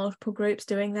having multiple groups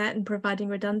doing that and providing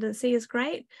redundancy is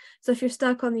great. So if you're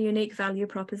stuck on the unique value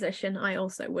proposition, I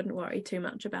also wouldn't worry too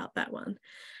much about that one.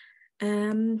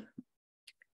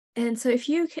 And so if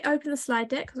you open the slide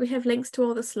deck, because we have links to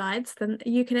all the slides, then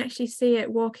you can actually see it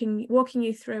walking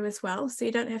you through as well. So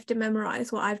you don't have to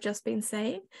memorize what I've just been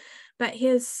saying. But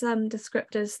here's some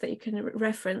descriptors that you can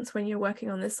reference when you're working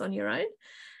on this on your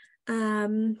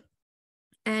own.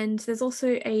 And there's also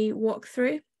a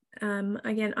walkthrough.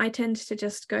 Again, I tend to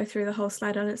just go through the whole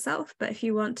slide on itself, but if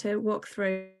you want to walk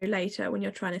through later when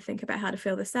you're trying to think about how to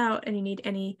fill this out and you need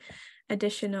any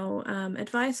additional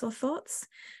advice or thoughts,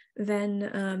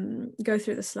 then go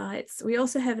through the slides. We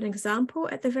also have an example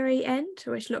at the very end,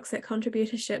 which looks at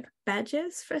contributorship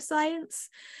badges for science.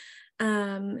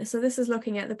 So this is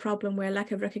looking at the problem where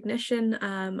lack of recognition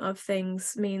of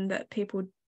things mean that people,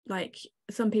 like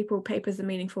some people, papers are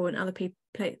meaningful, and other people,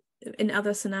 in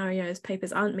other scenarios,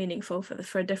 papers aren't meaningful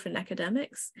for different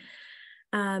academics.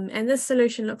 And this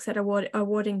solution looks at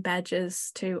awarding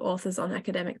badges to authors on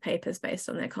academic papers based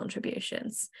on their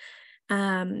contributions.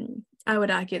 I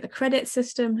would argue the credit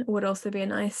system would also be a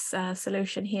nice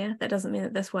solution here. That doesn't mean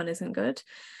that this one isn't good.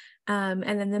 And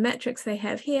then the metrics they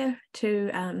have here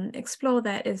to explore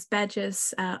that is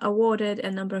badges awarded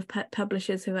and number of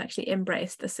publishers who actually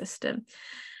embrace the system.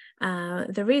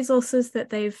 The resources that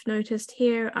they've noticed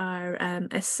here are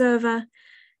a server,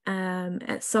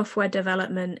 software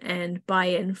development, and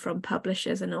buy-in from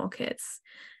publishers and ORCIDs.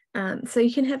 So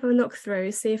you can have a look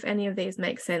through, see if any of these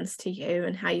make sense to you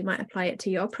and how you might apply it to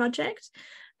your project.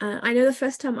 I know the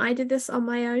first time I did this on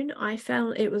my own, I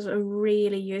found it was a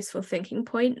really useful thinking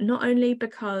point, not only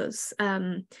because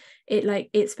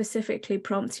it specifically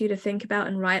prompts you to think about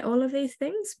and write all of these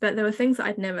things, but there were things that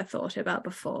I'd never thought about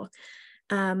before.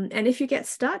 And if you get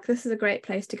stuck, this is a great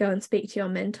place to go and speak to your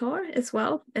mentor as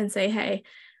well and say, hey,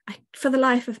 for the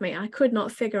life of me, I could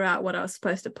not figure out what I was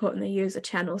supposed to put in the user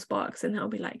channels box. And they'll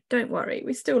be like, don't worry,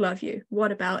 we still love you.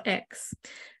 What about X?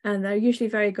 And they're usually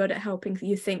very good at helping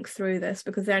you think through this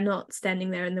because they're not standing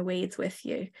there in the weeds with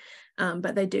you,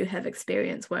 but they do have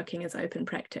experience working as open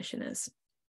practitioners.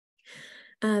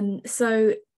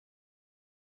 So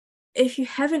if you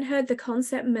haven't heard the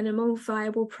concept minimal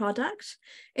viable product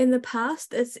in the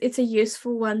past, it's a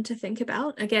useful one to think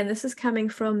about. Again, this is coming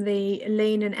from the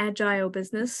lean and agile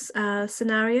business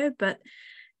scenario, but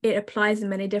it applies in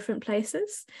many different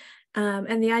places.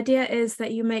 And the idea is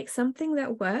that you make something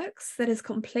that works, that is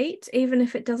complete, even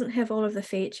if it doesn't have all of the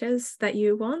features that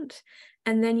you want,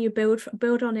 and then you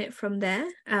build on it from there,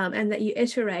 and that you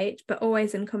iterate, but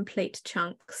always in complete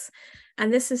chunks.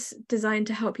 And this is designed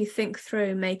to help you think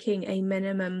through making a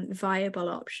minimum viable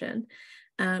option,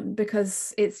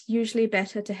 because it's usually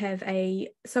better to have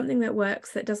something that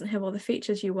works that doesn't have all the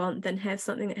features you want than have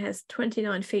something that has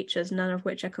 29 features, none of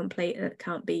which are complete and it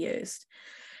can't be used.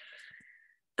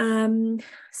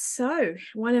 So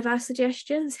one of our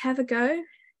suggestions, have a go,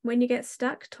 When you get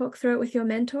stuck, talk through it with your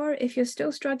mentor. If you're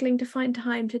still struggling to find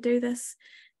time to do this,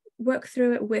 work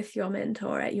through it with your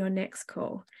mentor at your next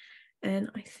call.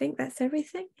 And I think that's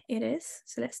everything. It is.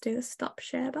 So let's do the stop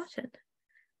share button.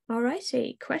 All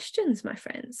righty, questions, my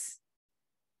friends.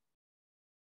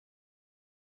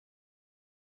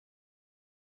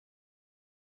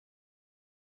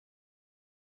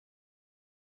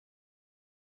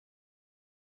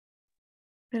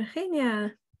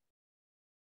 Virginia.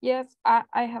 Yes,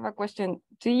 I have a question.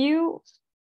 Do you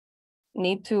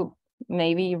need to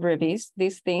maybe release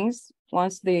these things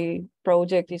once the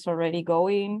project is already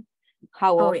going?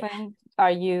 How often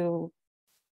are you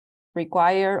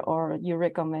required or you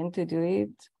recommend to do it?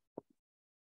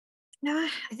 No,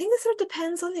 I think this sort of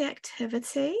depends on the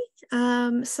activity.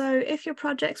 So if your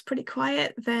project's pretty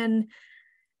quiet, then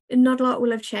not a lot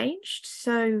will have changed.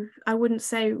 So I wouldn't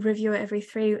say review it every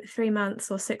three months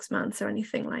or 6 months or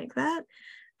anything like that.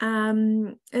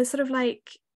 It's sort of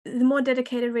like the more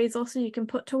dedicated resources you can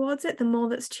put towards it, the more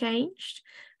that's changed.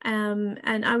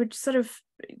 And I would sort of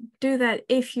do that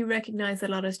if you recognize that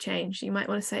a lot has changed. You might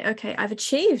want to say, okay, I've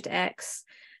achieved X,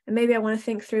 and maybe I want to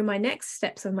think through my next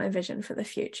steps of my vision for the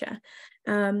future.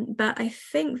 But I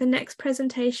think the next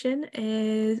presentation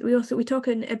is, we talk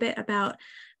a bit about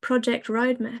project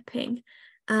road mapping,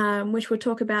 which will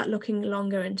talk about looking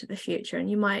longer into the future. And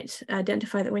you might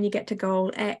identify that when you get to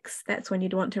goal X, that's when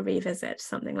you'd want to revisit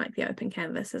something like the Open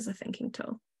Canvas as a thinking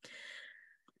tool.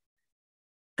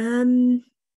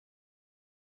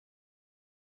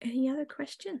 Any other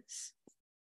questions?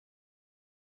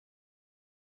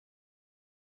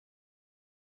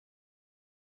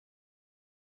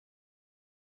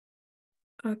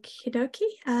 Okie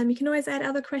dokie. You can always add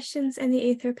other questions in the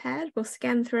Etherpad. We'll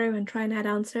scan through and try and add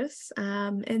answers.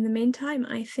 In the meantime,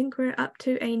 I think we're up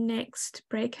to a next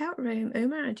breakout room.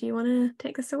 Umar, do you want to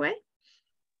take us away?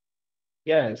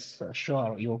 Yes,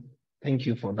 sure. Thank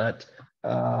you for that.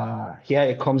 Here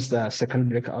it comes the second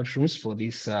breakout rooms for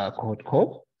this cohort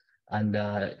call, and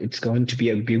it's going to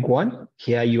be a big one.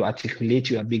 Here you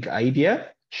articulate your big idea,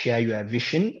 share your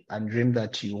vision and dream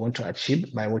that you want to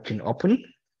achieve by working open.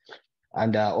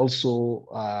 And also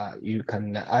you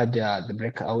can add the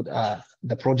breakout,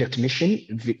 the project mission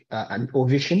or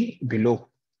vision below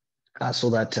so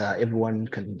that everyone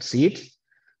can see it.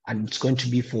 And it's going to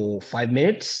be for 5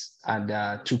 minutes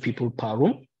and 2 people per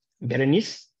room.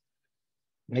 Berenice,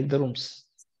 make the rooms.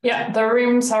 Yeah, the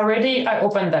rooms are ready. I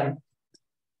opened them.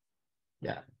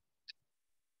 Yeah.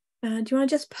 Do you want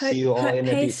to just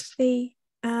paste the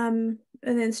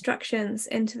instructions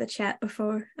into the chat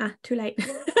before? Too late.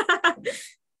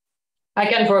 I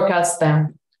can broadcast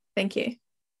them. Thank you.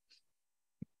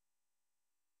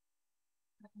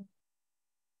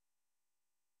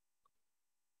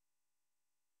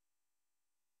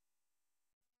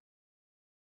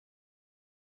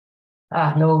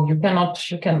 No, you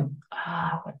cannot. You can.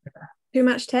 Whatever. Too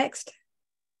much text?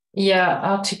 Yeah,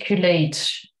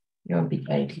 articulate your big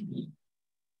idea.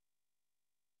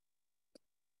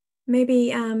 Maybe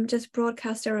just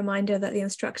broadcast a reminder that the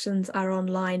instructions are on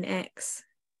line X.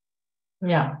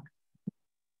 Yeah.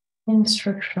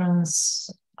 Instructions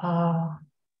are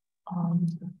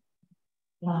on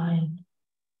line.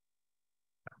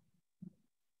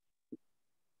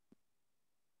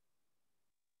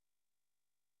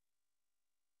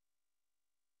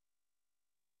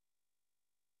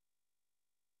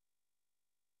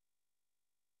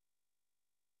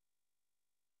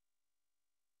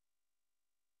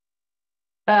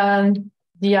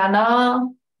 Diana,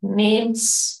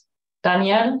 Niels,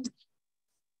 Daniel,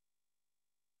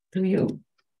 do you?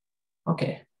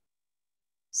 Okay.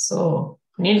 So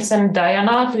Niels and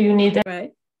Diana, do you need them?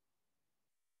 Right.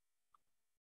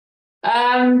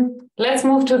 Let's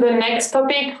move to the next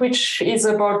topic, which is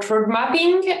about road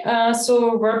mapping.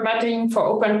 So road mapping for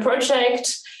open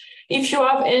project. If you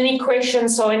have any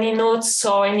questions or any notes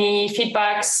or any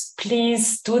feedbacks,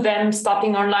 please do them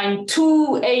starting on line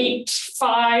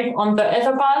 285 on the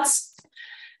Etherpads.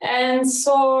 And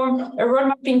so a road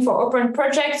mapping for open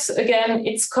projects, again,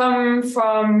 it's come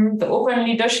from the open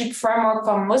leadership framework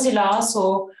from Mozilla.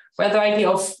 So where the idea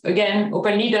of, again,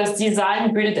 open leaders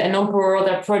design, build and empower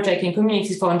their project in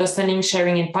communities for understanding,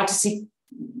 sharing and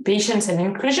participations and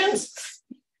inclusions.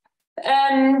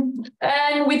 And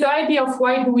with the idea of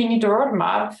why do we need a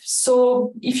roadmap?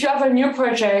 So if you have a new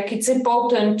project, it's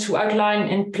important to outline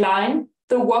and plan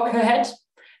the work ahead.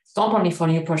 It's not only for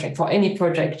a new project, for any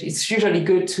project. It's usually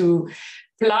good to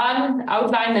plan,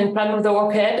 outline and plan the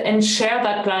work ahead and share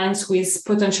that plans with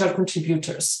potential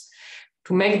contributors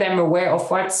to make them aware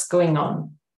of what's going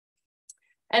on.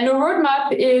 And a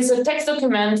roadmap is a text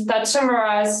document that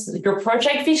summarizes your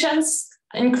project visions,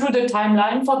 include a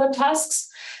timeline for the tasks,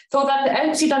 so that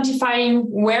helps identifying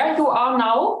where you are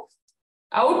now,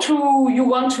 how you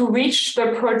want to reach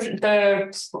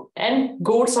the end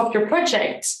goals of your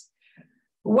project.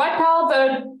 What are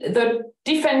the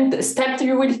different steps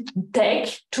you will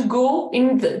take to go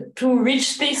to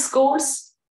reach these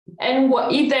goals? And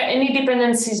if there are any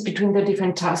dependencies between the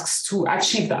different tasks to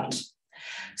achieve that.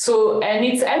 So, and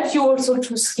it helps you also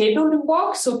to schedule the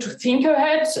work, so to think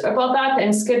ahead about that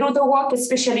and schedule the work,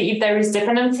 especially if there is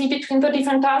dependency between the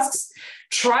different tasks,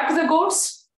 track the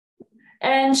goals,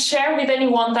 and share with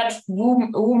anyone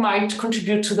who might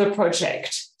contribute to the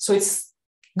project. So it's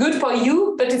good for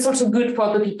you, but it's also good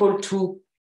for the people to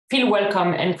feel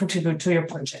welcome and contribute to your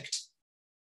project.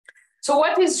 So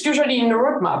what is usually in the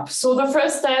roadmap? So the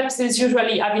first steps is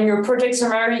usually having your project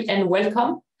summary and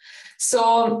welcome.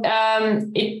 So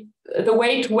the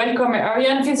way to welcome an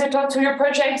Arian visitor to your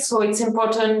project, so it's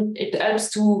important, it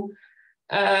helps to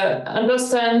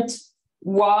understand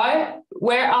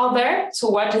where are they, so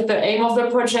what is the aim of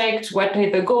the project, what are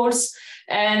the goals,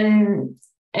 and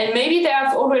maybe they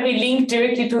have already linked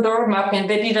directly to the roadmap and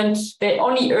they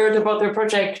only heard about the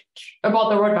project, about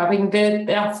the roadmap, and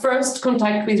their first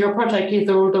contact with your project is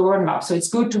the roadmap. So it's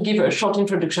good to give a short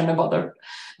introduction about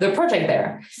the project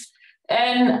there.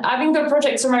 And having the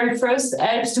project summary first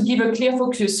helps to give a clear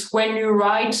focus when you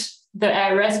write the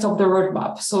rest of the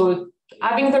roadmap. So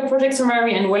having the project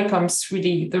summary and welcome is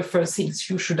really the first things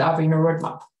you should have in a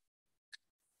roadmap.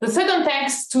 The second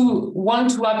text to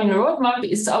want to have in a roadmap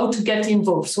is how to get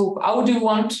involved. So how do you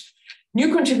want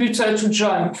new contributor to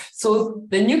jump? So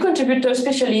the new contributor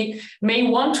especially may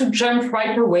want to jump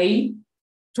right away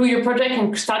to your project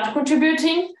and start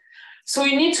contributing. So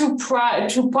you need to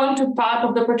point to part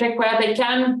of the project where they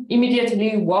can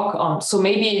immediately work on. So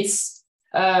maybe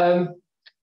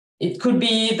it could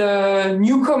be the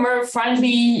newcomer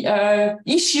friendly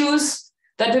issues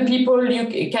that the people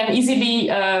you can easily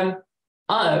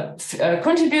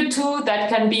contribute to. That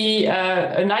can be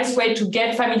a nice way to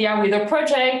get familiar with the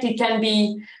project. It can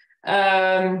be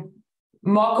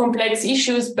more complex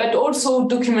issues, but also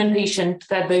documentation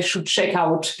that they should check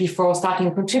out before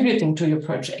starting contributing to your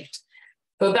project.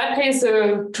 So that is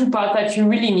two parts that you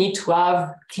really need to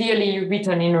have clearly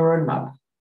written in a roadmap.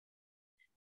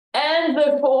 And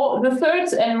the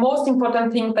third and most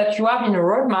important thing that you have in a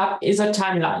roadmap is a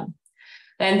timeline.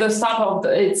 And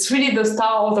it's really the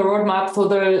start of the roadmap for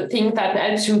the thing that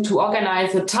helps you to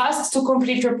organize the tasks to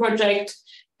complete your project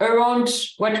around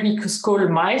what we call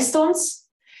milestones.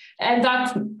 And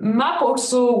that map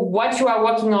also what you are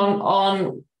working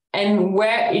on and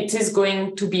where it is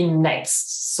going to be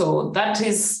next. So that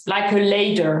is like a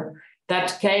ladder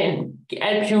that can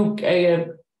help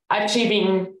you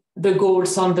achieving the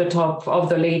goals on the top of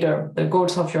the ladder, the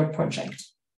goals of your project.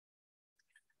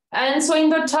 And so in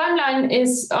the timeline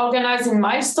is organized in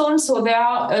milestones. So there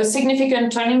are a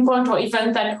significant turning point or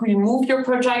event that will move your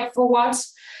project forward.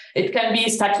 It can be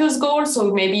status goals.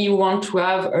 So maybe you want to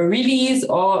have a release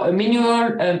or a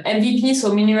minimal MVP,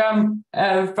 so minimum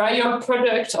viable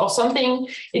product or something.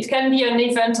 It can be an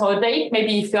event or a date.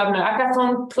 Maybe if you have an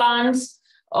hackathon planned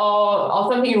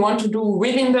or something you want to do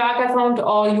within the hackathon,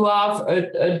 or you have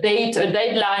a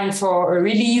deadline for a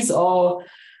release or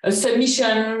a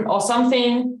submission or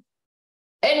something.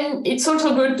 And it's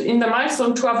also good in the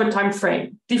milestone to have a time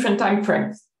frame, different time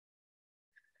frames.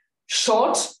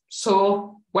 Short,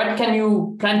 so what can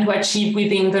you plan to achieve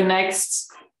within the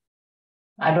next,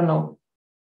 I don't know,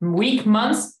 week,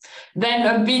 months? Then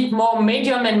a bit more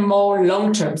medium and more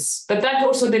long terms. But that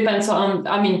also depends on,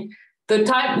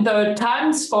 the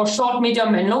times for short,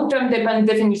 medium, and long term depend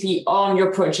definitely on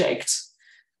your project.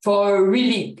 For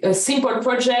really a simple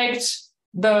project,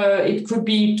 it could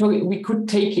be, we could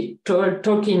take it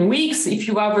talk in weeks. If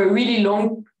you have a really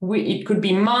long, it could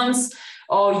be months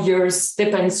or years,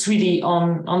 depends really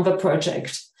on the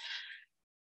project.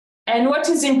 And what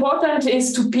is important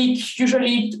is to pick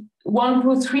usually 1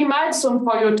 to 3 milestones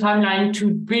for your timeline to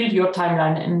build your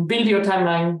timeline and build your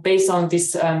timeline based on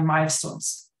these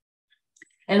milestones.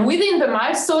 And within the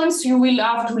milestones, you will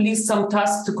have to list some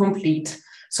tasks to complete.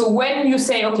 So when you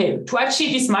say, okay, to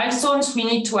achieve these milestones, we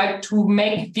need to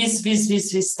make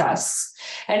these tasks.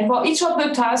 And for each of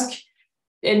the tasks,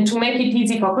 and to make it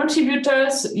easy for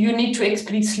contributors, you need to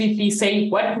explicitly say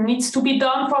what needs to be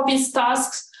done for these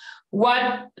tasks,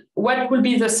 what will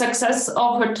be the success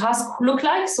of a task look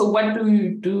like. So what do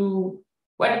you do?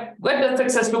 What does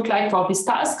success look like for these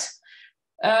tasks?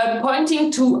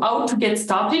 Pointing to how to get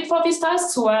started for these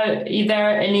tasks. So is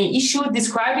there any issue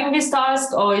describing this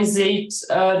task, or is it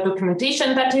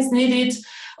documentation that is needed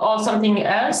or something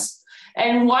else?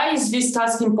 And why is this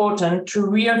task important? To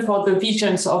reinforce the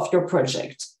visions of your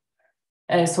project.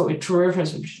 So it to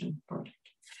reference the vision project.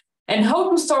 And how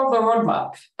to store the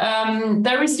roadmap?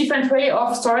 There is different way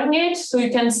of storing it. So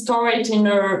you can store it in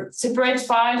a separate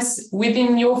files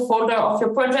within your folder of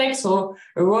your project. So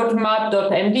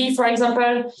roadmap.md, for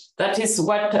example, that is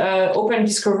what Open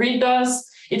Discovery does.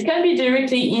 It can be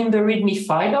directly in the README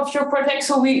file of your project.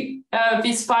 So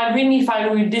this file, README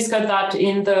file, we'll discuss that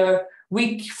in the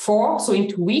week 4, so in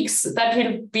 2 weeks. That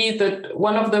will be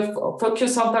one of the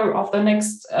focus of the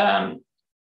next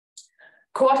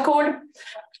Cohort call.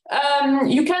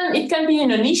 It can be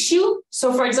in an issue.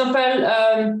 So for example,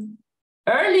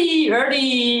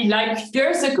 early like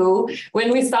years ago,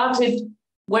 when we started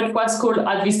what was called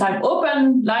at this time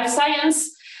Open Life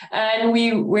Science, and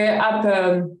we were at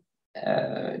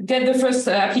get the first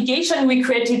application, we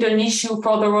created an issue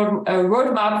for the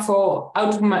roadmap for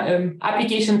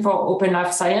application for Open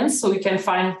Life Science. So you can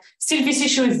find, still this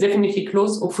issue is definitely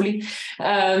closed, hopefully,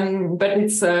 but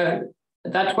it's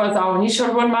that was our initial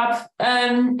roadmap.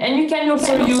 And you can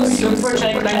also use your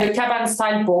project like the Kanban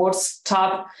style boards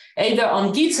tab, either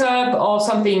on GitHub or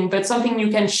something, but something you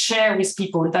can share with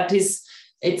people. That is,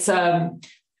 it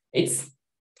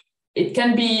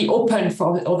can be open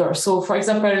for others. So for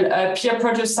example, peer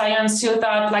project science use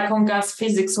that, like on gas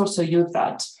physics also use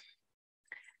that.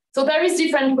 So there is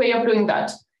different way of doing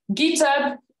that.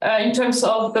 GitHub, in terms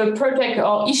of the project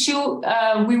or issue,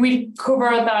 we will cover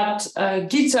that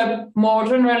GitHub, more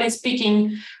generally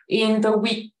speaking, in the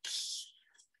week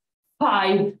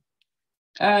 5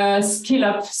 skill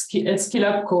up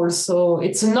course. So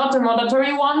it's not a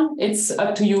mandatory one. It's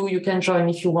up to you. You can join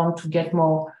if you want to get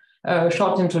more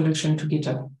short introduction to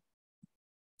GitHub.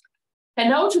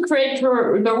 And how to create the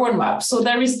roadmap. So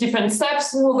there is different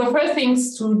steps. So the first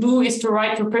things to do is to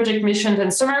write your project mission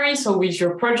and summary. So with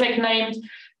your project name,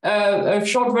 a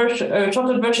shorter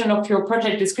version of your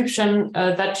project description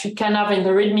that you can have in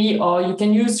the README, or you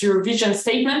can use your vision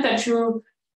statement that you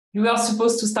are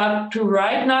supposed to start to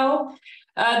write now.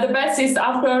 The best is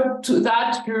after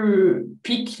that you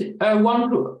pick 1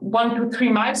 to 3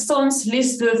 milestones,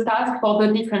 list the task for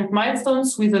the different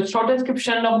milestones with a short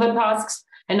description of the tasks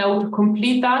and how to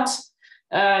complete that,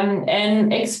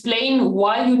 and explain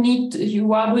why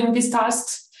you are doing these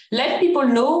tasks. Let people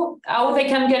know how they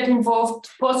can get involved,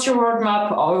 post your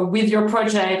roadmap or with your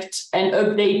project, and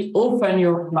update often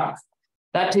your roadmap.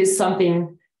 That is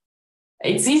something,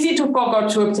 it's easy to forget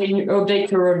to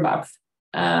update your roadmap.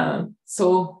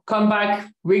 So come back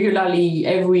regularly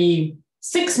every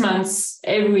 6 months,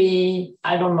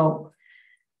 I don't know,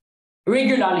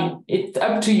 regularly. It's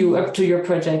up to you, up to your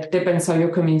project, depends on your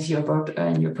community about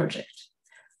your project.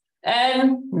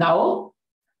 And now,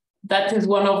 that is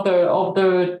one of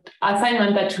the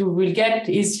assignment that you will get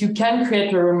is you can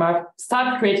create a roadmap,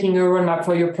 start creating a roadmap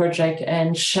for your project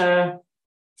and share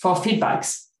for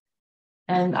feedbacks.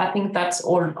 And I think that's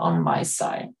all on my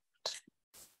side.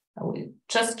 I will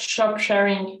just stop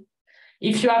sharing.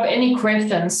 If you have any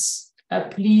questions,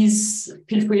 please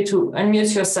feel free to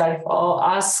unmute yourself or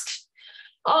ask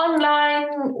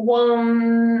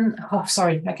online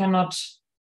I cannot.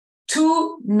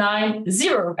 290.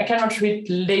 I cannot read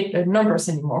late numbers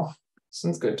anymore.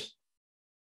 Sounds good.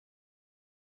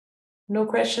 No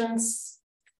questions?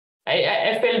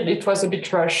 I felt it was a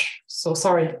bit rushed, so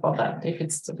sorry about that if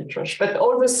it's a bit rushed. But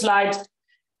all the slides,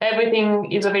 everything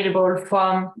is available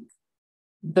from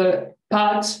the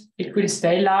part. It will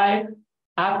stay live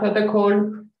after the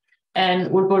call,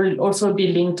 and will also be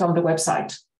linked on the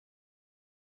website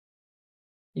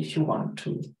if you want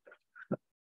to.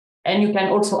 And you can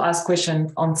also ask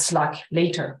questions on Slack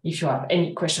later if you have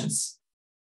any questions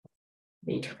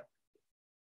later.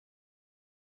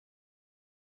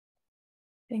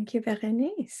 Thank you,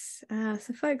 Berenice.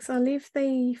 So folks, I'll leave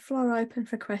the floor open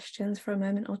for questions for a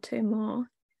moment or two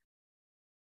more.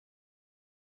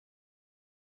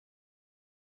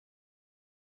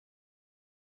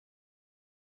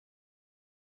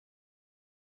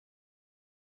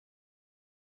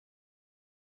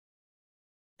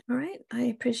 All right,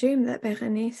 I presume that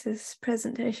Berenice's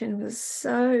presentation was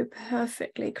so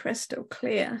perfectly crystal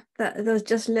clear that there was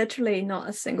just literally not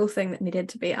a single thing that needed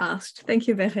to be asked. Thank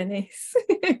you, Berenice.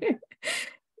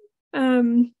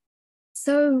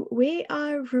 So we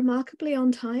are remarkably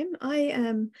on time. I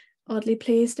am oddly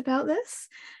pleased about this.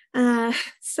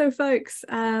 So folks,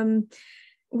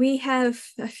 we have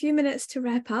a few minutes to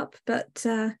wrap up, but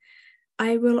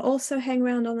I will also hang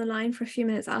around on the line for a few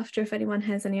minutes after if anyone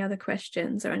has any other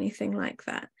questions or anything like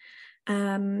that.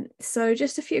 So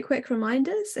just a few quick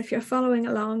reminders. If you're following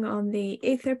along on the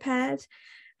Etherpad,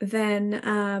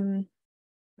 then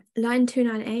line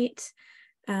 298.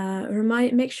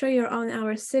 Make sure you're on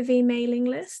our Civi mailing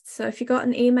list. So if you got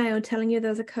an email telling you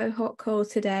there's a cohort call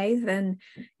today, then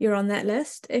you're on that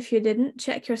list. If you didn't,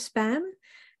 check your spam.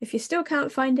 If you still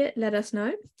can't find it, let us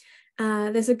know.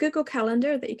 There's a Google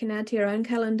Calendar that you can add to your own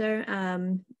calendar,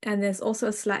 and there's also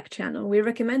a Slack channel. We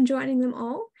recommend joining them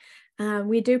all.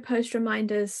 We do post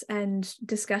reminders and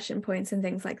discussion points and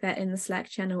things like that in the Slack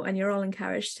channel, and you're all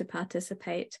encouraged to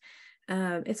participate.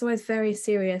 It's always very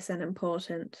serious and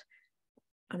important.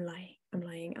 I'm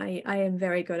lying. I am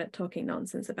very good at talking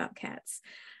nonsense about cats.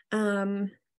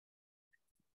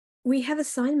 We have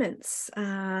assignments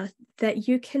that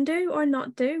you can do or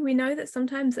not do. We know that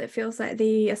sometimes it feels like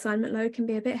the assignment load can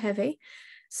be a bit heavy.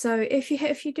 So if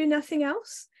you do nothing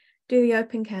else, do the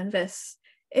open canvas.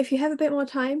 If you have a bit more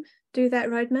time, do that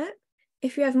roadmap.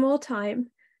 If you have more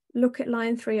time, look at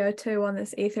line 302 on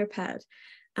this Etherpad,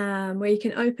 where you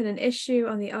can open an issue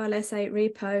on the OLS-8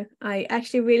 repo. I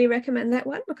actually really recommend that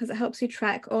one because it helps you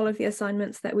track all of the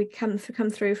assignments that we come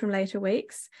through from later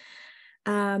weeks.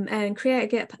 And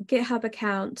create a GitHub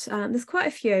account. There's quite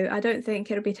a few. I don't think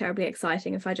it'll be terribly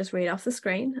exciting if I just read off the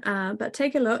screen, but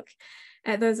take a look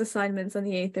at those assignments on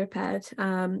the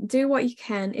Etherpad. Do what you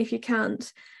can. If you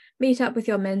can't, meet up with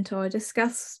your mentor,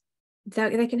 discuss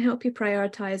that. They can help you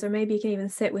prioritize, or maybe you can even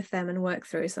sit with them and work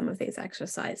through some of these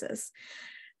exercises.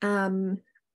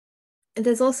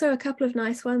 There's also a couple of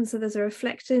nice ones. So there's a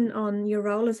reflection on your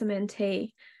role as a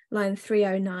mentee, line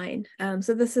 309.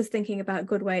 So this is thinking about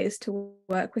good ways to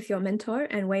work with your mentor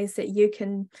and ways that you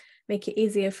can make it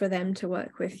easier for them to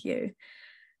work with you.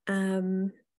 I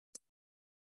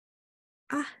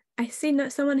see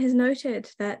someone has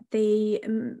noted that the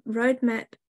roadmap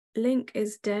link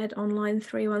is dead on line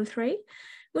 313.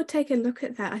 We'll take a look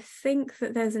at that. I think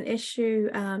that there's an issue.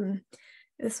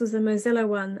 This was the Mozilla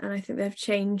one, and I think they've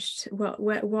changed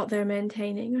what they're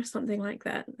maintaining or something like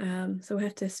that. So we'll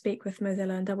have to speak with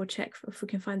Mozilla and double check if we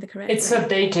can find the correct It's link.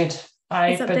 updated.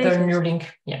 I put the new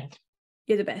link. Yeah.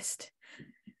 You're the best.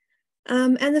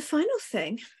 And the final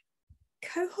thing,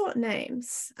 cohort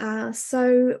names.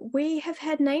 So we have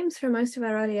had names for most of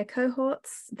our earlier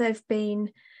cohorts. They've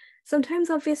been sometimes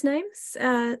obvious names.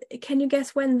 Can you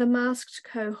guess when the masked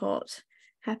cohort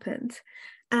happened?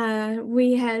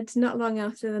 We had, not long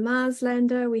after the Mars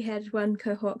lander, we had one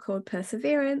cohort called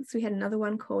Perseverance. We had another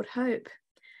one called Hope.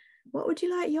 What would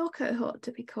you like your cohort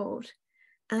to be called?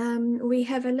 We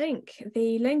have a link.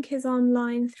 The link is on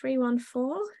line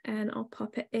 314, and I'll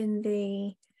pop it in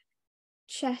the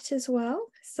chat as well.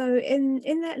 So in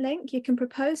that link, you can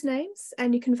propose names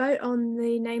and you can vote on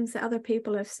the names that other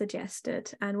people have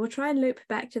suggested. And we'll try and loop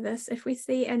back to this. If we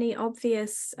see any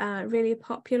obvious, really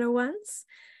popular ones,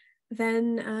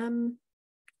 then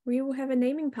we will have a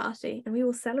naming party and we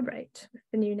will celebrate with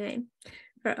the new name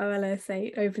for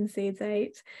OLS-8, OpenSeeds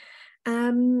 8.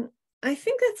 I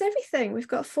think that's everything. We've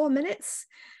got 4 minutes.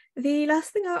 The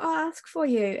last thing I'll ask for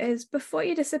you is, before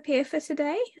you disappear for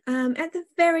today, at the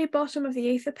very bottom of the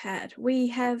Etherpad, we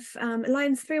have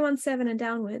lines 317 and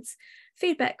downwards,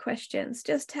 feedback questions.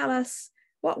 Just tell us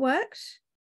what worked,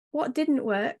 what didn't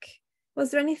work. Was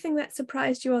there anything that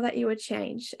surprised you or that you would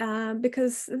change?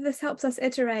 Because this helps us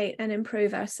iterate and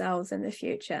improve ourselves in the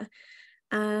future.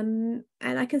 And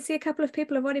I can see a couple of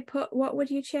people have already put, what would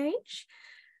you change?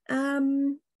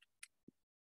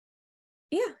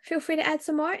 Yeah, feel free to add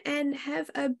some more, and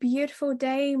have a beautiful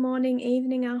day, morning,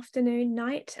 evening, afternoon,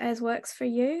 night, as works for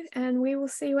you. And we will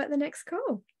see you at the next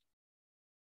call.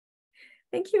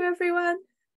 Thank you, everyone.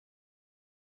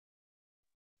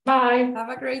 Bye. Have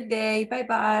a great day.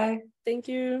 Bye-bye. Thank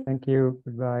you. Thank you.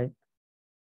 Goodbye.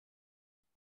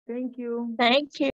 Thank you. Thank you.